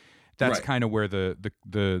 That's kind of where the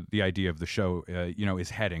idea of the show is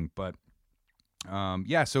heading, but.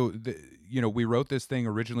 So we wrote this thing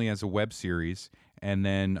originally as a web series, and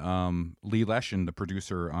then Lee Leshin, the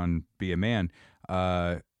producer on Be a Man,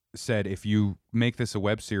 said, "If you make this a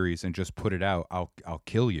web series and just put it out, I'll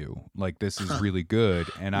kill you. Like this is really good,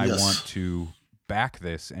 and I want to back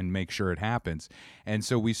this and make sure it happens." And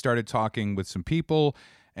so we started talking with some people,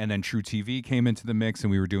 and then True TV came into the mix, and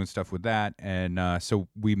we were doing stuff with that, and so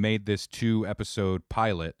we made this 2-episode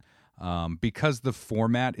pilot. Because the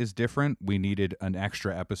format is different, we needed an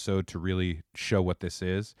extra episode to really show what this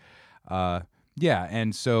is.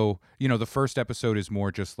 And so, the first episode is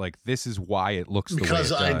more just like, this is why it looks the way it does.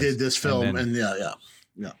 Because I did this film, and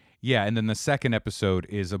Yeah, and then the second episode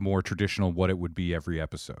is a more traditional what it would be every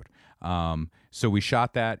episode. So we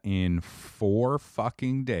shot that in 4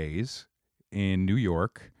 fucking days in New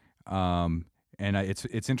York. And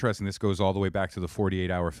it's interesting, this goes all the way back to the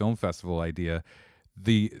 48-hour film festival idea.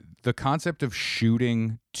 The concept of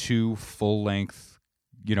shooting 2 full-length,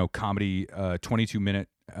 comedy, 22-minute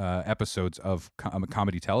episodes of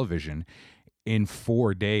comedy television in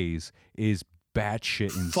 4 days is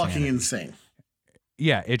batshit insane. Fucking insane.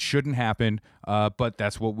 Yeah, it shouldn't happen, but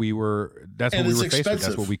that's what we were. That's what we were faced with.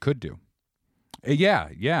 That's what we could do.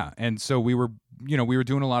 Yeah, and so we were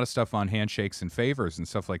doing a lot of stuff on handshakes and favors and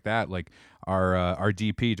stuff like that. Like our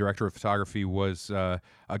DP, director of photography, was a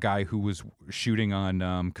guy who was shooting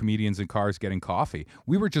on comedians in cars getting coffee.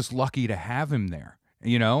 We were just lucky to have him there,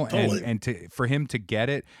 Totally. and for him to get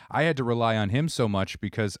it, I had to rely on him so much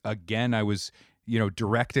because, again, I was,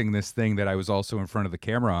 directing this thing that I was also in front of the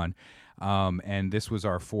camera on. And this was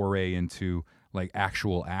our foray into like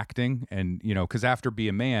actual acting. And, you know, because after Be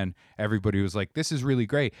a Man, everybody was like, this is really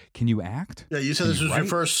great. Can you act? Yeah, you said this was your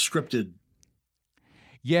first scripted.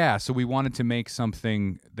 Yeah, so we wanted to make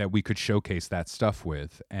something that we could showcase that stuff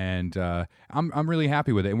with, and I'm really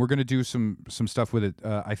happy with it. And we're going to do some stuff with it.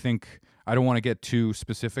 I think I don't want to get too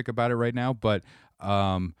specific about it right now, but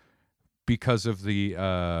because of the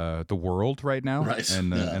world right now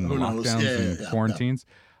and the lockdowns and quarantines,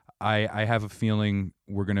 I have a feeling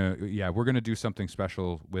we're gonna do something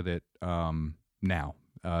special with it now.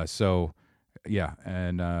 So. Yeah,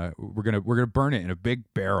 and we're gonna burn it in a big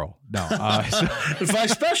barrel. No, by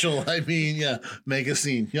special, I mean, yeah, make a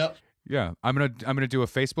scene. Yep. Yeah, I'm gonna do a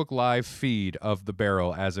Facebook Live feed of the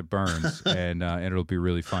barrel as it burns, and it'll be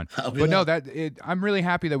really fun. I'm really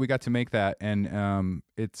happy that we got to make that, and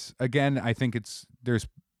it's again, I think there's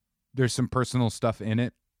some personal stuff in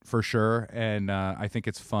it for sure, and I think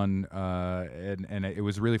it's fun, and it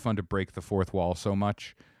was really fun to break the fourth wall so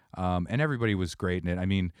much, and everybody was great in it. I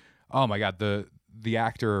mean. Oh my God, the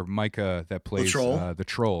actor Micah that plays the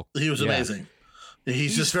troll. He was amazing.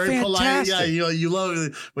 He's just very fantastic. Polite. Yeah, you love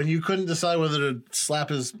it when you couldn't decide whether to slap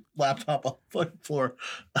his laptop off the floor.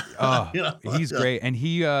 He's great, and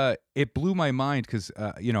he it blew my mind because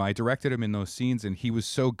I directed him in those scenes, and he was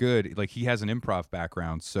so good. Like he has an improv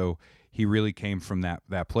background, so he really came from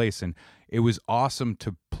that place, and it was awesome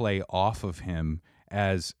to play off of him.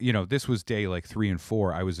 As you know, this was day like 3 and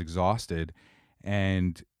 4. I was exhausted,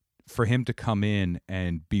 and for him to come in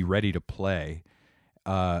and be ready to play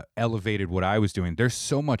elevated what I was doing. There's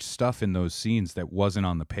so much stuff in those scenes that wasn't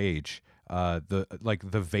on the page. The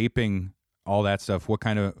vaping, all that stuff. What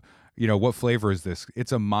kind of, what flavor is this?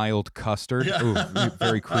 It's a mild custard. Yeah. Ooh,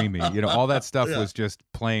 very creamy. All that stuff was just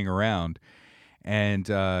playing around.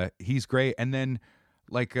 And he's great. And then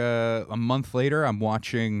like a month later, I'm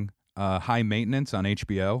watching High Maintenance on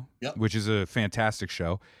HBO, which is a fantastic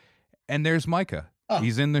show. And there's Micah.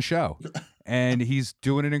 He's in the show, and he's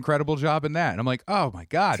doing an incredible job in that. And I'm like, oh my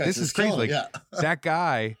God, this is crazy. Like that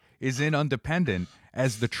guy is in Undependent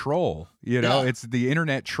as the troll. It's the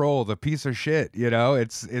internet troll, the piece of shit.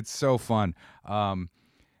 It's so fun.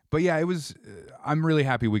 But yeah, it was. I'm really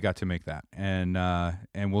happy we got to make that, and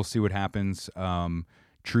we'll see what happens.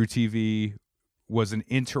 True TV was an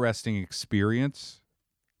interesting experience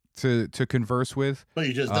to converse with.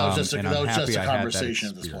 But that was just a conversation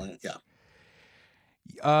at this point. Yeah.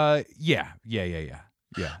 Yeah.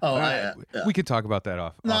 Oh, we could talk about that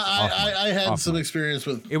off. I had some experience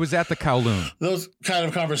with. It was at the Kowloon. Those kind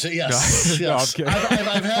of conversations. Yes, no, yes.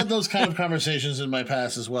 I've had those kind of conversations in my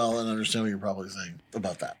past as well, and understand what you're probably saying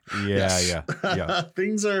about that. Yeah.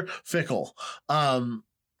 Things are fickle. I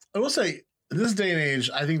will say, in this day and age,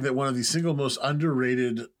 I think that one of the single most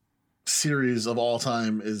underrated series of all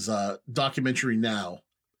time is Documentary Now.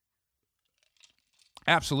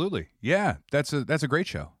 Absolutely. Yeah. That's a great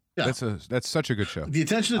show. Yeah. That's such a good show. The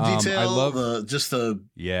attention to detail, I love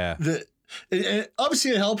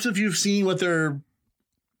obviously it helps if you've seen what they're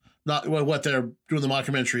doing the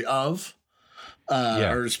mockumentary of,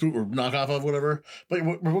 or spook or knockoff of, whatever. But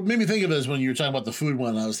what made me think of it is when you were talking about the food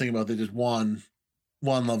one, I was thinking about they did Juan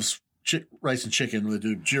loves rice and chicken. They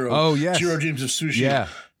do Jiro Dreams of Sushi. Yeah.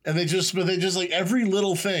 And they just like every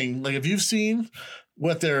little thing, like if you've seen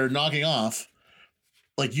what they're knocking off,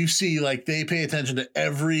 like you see, like they pay attention to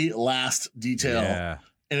every last detail,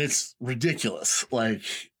 and it's ridiculous. Like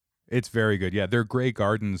it's very good. Yeah, their Grey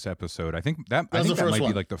Gardens episode. I think that might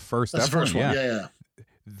be like the first. That's the first one. Yeah.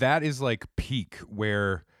 That is like peak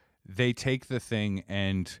where they take the thing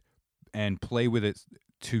and play with it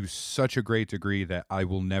to such a great degree that I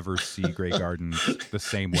will never see Grey Gardens the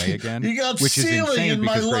same way again. You got which ceiling is insane in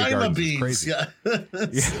my lima beans.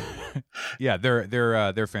 Yeah,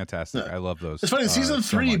 they're fantastic. I love those. It's funny. Season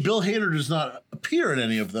 3, Bill Hader does not appear in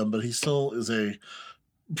any of them, but he still is a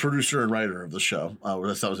producer and writer of the show. That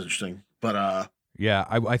was interesting. But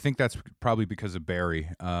I think that's probably because of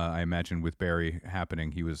Barry. I imagine with Barry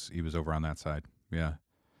happening, he was over on that side. Yeah.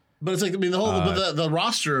 But it's like, I mean, the whole the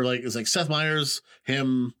roster like is like Seth Meyers,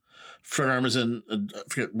 him, Fred Armisen, I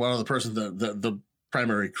forget one other person. The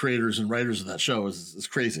primary creators and writers of that show is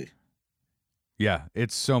crazy. Yeah,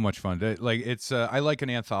 it's so much fun. Like it's I like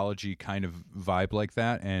an anthology kind of vibe like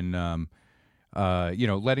that, and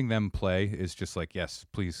letting them play is just like, yes,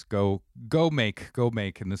 please go make,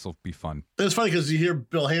 and this will be fun. It's funny because you hear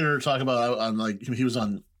Bill Hader talk about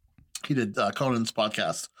he did Conan's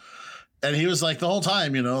podcast. And he was like the whole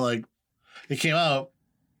time, like it came out,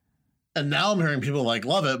 and now I'm hearing people like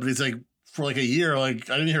love it. But he's like, for like a year, like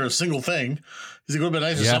I didn't hear a single thing. He's like, it would have been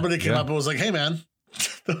nice if somebody came up and was like, "Hey, man,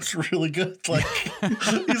 That was really good. Like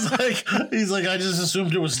he's like, I just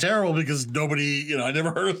assumed it was terrible because nobody, I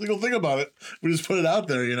never heard a single thing about it. We just put it out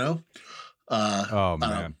there, Oh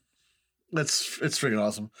man, it's freaking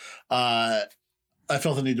awesome. I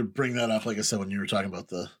felt the need to bring that up, like I said, when you were talking about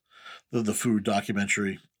the food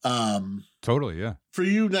documentary. Totally, yeah. For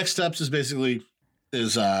you, next steps is basically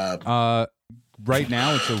right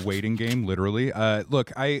now it's a waiting game, literally.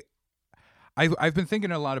 Look, I've been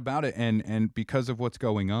thinking a lot about it, and because of what's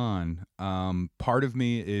going on, part of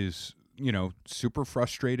me is super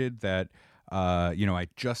frustrated that I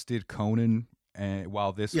just did Conan,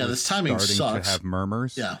 while this was this timing starting sucks. to have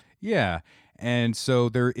murmurs. Yeah. And so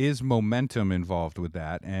there is momentum involved with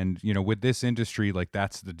that. And, with this industry, like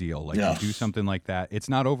that's the deal. Like you do something like that. It's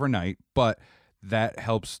not overnight, but that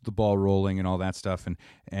helps the ball rolling and all that stuff.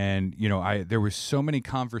 And there was so many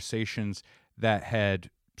conversations that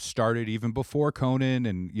had started even before Conan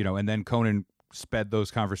and then Conan sped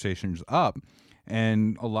those conversations up.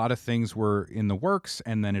 And a lot of things were in the works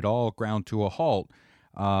and then it all ground to a halt.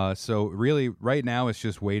 So really right now it's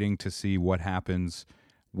just waiting to see what happens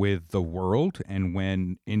with the world and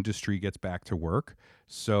when industry gets back to work.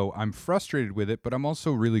 So I'm frustrated with it, but I'm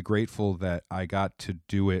also really grateful that I got to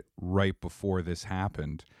do it right before this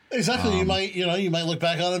happened. Exactly. You might look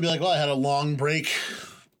back on it and be like, well, I had a long break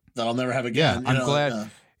that I'll never have again. Yeah, I'm glad.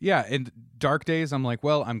 Yeah. In dark days, I'm like,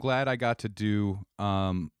 well, I'm glad I got to do,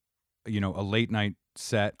 a late night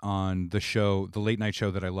set on the late night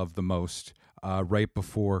show that I love the most. Right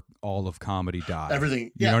before all of comedy died.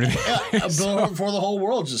 Everything. You know what I mean? Yeah. Before the whole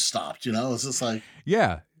world just stopped, it's just like.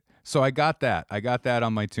 Yeah. So I got that.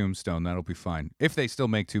 On my tombstone. That'll be fine. If they still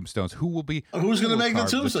make tombstones, who's going to make the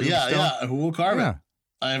tombstone? Yeah. Who will carve it?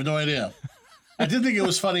 I have no idea. I did think it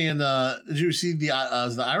was funny. And did you see the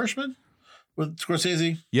Irishman with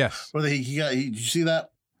Scorsese? Yes. Where did you see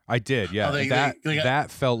that? I did, yeah.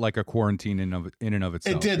 That felt like a quarantine in and of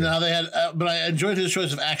itself. It did. Yeah. Now they had, but I enjoyed his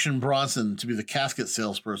choice of Action Bronson to be the casket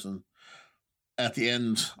salesperson at the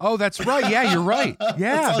end. Oh, that's right. Yeah, you're right.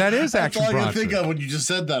 Yeah, that is Action Bronson. That's all I could think of when you just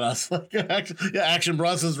said that. I was like, Action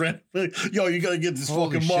Bronson's ran. Yo, you got to get this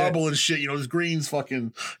fucking marble and shit. This green's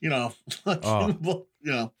fucking, Yeah. I don't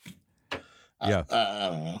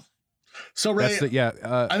know. So Ray,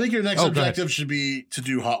 I think your next objective should be to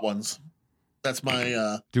do Hot Ones. That's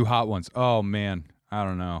my do Hot Ones. Oh man, I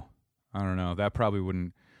don't know. That probably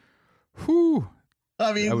wouldn't. Whew.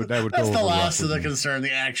 I mean, that would that's go the over last of the me. concern.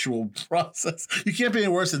 The actual process. You can't be any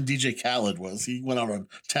worse than DJ Khaled was. He went out on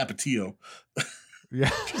Tapatio.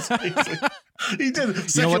 Yeah, he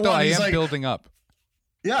did. You know what though? I am building up.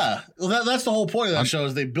 Yeah, well, that's the whole point of that show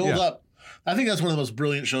is they build up. I think that's one of the most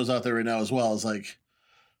brilliant shows out there right now as well. Is like,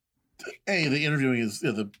 hey, the interviewing is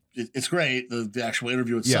it's great. The actual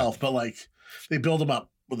interview itself, but like. They build them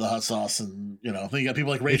up with the hot sauce, and then you got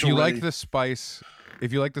people like Rachel. If you like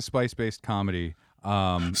the spice-based comedy, for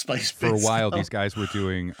a while these guys were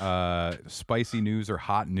doing spicy news or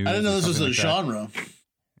hot news. I didn't know this was a genre.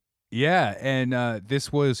 Yeah, and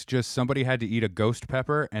this was just somebody had to eat a ghost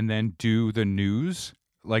pepper and then do the news,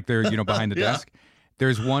 like they're behind the desk.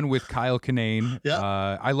 There's one with Kyle Kinane. Yeah.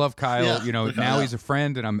 I love Kyle. Now he's a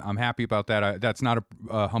friend, and I'm happy about that. That's not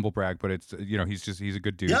a humble brag, but it's he's a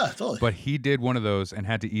good dude. Yeah, totally. But he did one of those and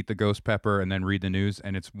had to eat the ghost pepper and then read the news,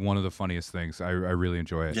 and it's one of the funniest things. I really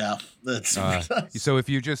enjoy it. Yeah, that's so if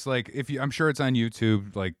you just I'm sure it's on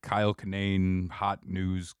YouTube, like Kyle Kinane, hot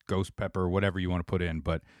news, ghost pepper, whatever you want to put in.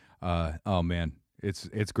 But oh man,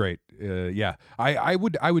 it's great. Yeah, I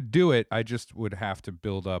would do it. I just would have to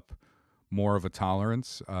build up more of a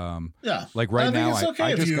tolerance. Like right now,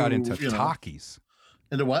 I just got into Takis.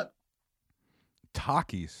 Into what?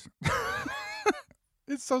 Takis.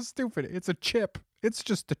 It's so stupid. It's a chip. It's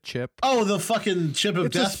just a chip. Oh, the fucking chip of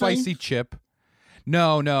death. It's a spicy chip.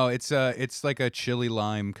 No, it's like a chili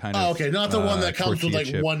lime kind of. Oh, okay, not the one that comes with like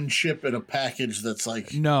chip. one chip in a package that's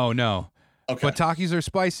like. No. Okay. But Takis are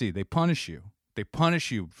spicy. They punish you. They punish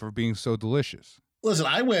you for being so delicious. Listen,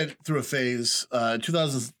 I went through a phase,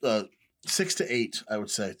 2006 to 8, I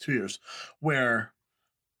would say, 2 years, where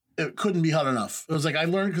it couldn't be hot enough. It was like I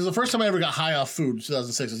learned, because the first time I ever got high off food in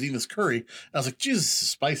 2006, I was eating this curry, and I was like, Jesus, this is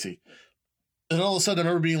spicy. And all of a sudden, I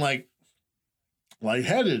remember being like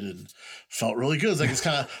lightheaded and felt really good. It's like this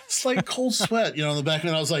kind of slight cold sweat, in the back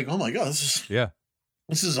of it. I was like, oh my God, this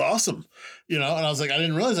is awesome. And I was like, I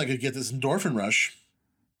didn't realize I could get this endorphin rush.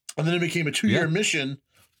 And then it became a 2-year mission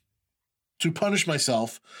to punish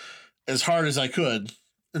myself as hard as I could.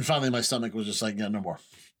 And finally, my stomach was just like, no more.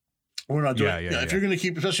 We're not doing it. If you're going to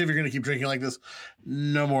keep, especially if you're going to keep drinking like this,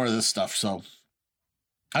 no more of this stuff. So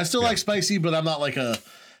I still like spicy, but I'm not like a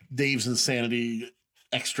Dave's Insanity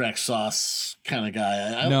extract sauce kind of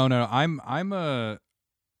guy. No.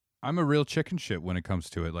 I'm a real chicken shit when it comes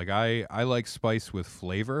to it. Like I like spice with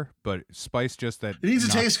flavor, but spice just that it needs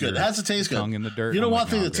to taste good. It has to taste good. Tongue in the dirt. You don't want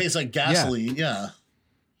things that taste like gasoline. Yeah.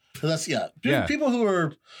 That's people who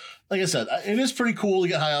are, like I said, it is pretty cool to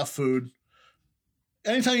get high off food.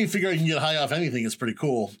 Anytime you figure out you can get high off anything, it's pretty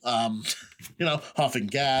cool. Huffing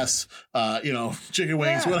gas, chicken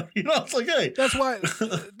wings, whatever. It's like, hey.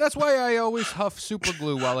 That's why I always huff super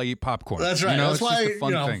glue while I eat popcorn. That's right. That's why, just a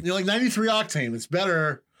fun thing. Like 93 octane. It's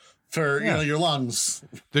better for, your lungs.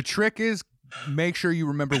 The trick is make sure you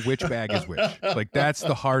remember which bag is which. Like, that's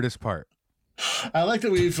the hardest part. I like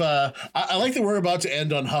that I like that we're about to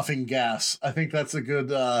end on huffing gas. I think that's a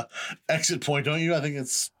good exit point, don't you? I think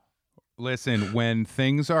it's... Listen, when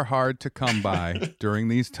things are hard to come by during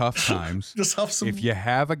these tough times, just huff some... if you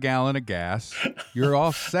have a gallon of gas, you're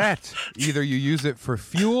all set. Either you use it for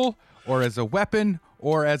fuel or as a weapon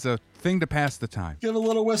or as a thing to pass the time. Give a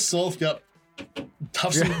little whistle. Yep.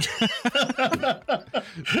 Tough some...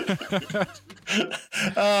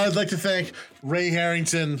 I'd like to thank Ray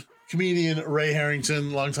Harrington, comedian Ray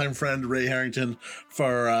Harrington, longtime friend Ray Harrington,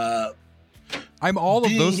 for... I'm all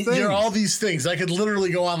of those things. You're all these things. I could literally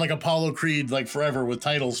go on like Apollo Creed, like forever with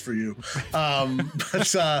titles for you. But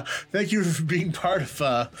thank you for being part of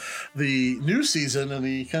the new season and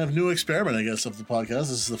the kind of new experiment, I guess, of the podcast.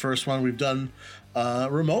 This is the first one we've done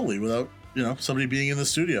remotely without, somebody being in the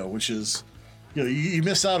studio, which is, you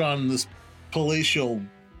miss out on this palatial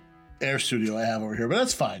air studio I have over here, but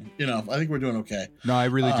that's fine. I think we're doing okay. No, I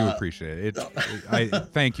really do appreciate it. I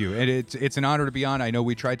thank you, and it's an honor to be on. I know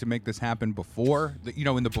we tried to make this happen before,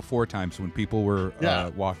 in the before times when people were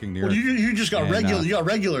walking near. Well, you just got regular. You got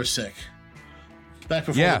regular sick back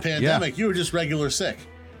before the pandemic. You were just regular sick.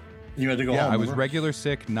 You had to go home. I was regular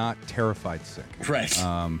sick, not terrified sick. Right.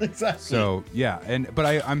 Exactly. So but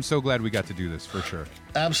I'm so glad we got to do this for sure.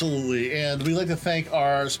 Absolutely. And we'd like to thank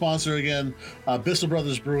our sponsor again, Bissell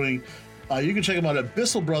Brothers Brewing. You can check them out at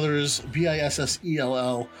Bissell Brothers,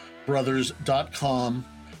 BISSELL brothers.com.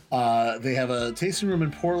 They have a tasting room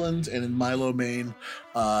in Portland and in Milo, Maine.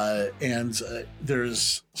 And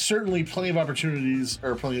there's certainly plenty of opportunities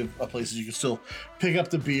or plenty of places you can still pick up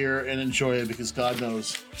the beer and enjoy it, because God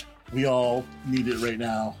knows we all need it right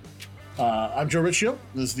now. I'm Joe Riccio.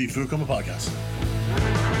 This is the Food Coma Podcast.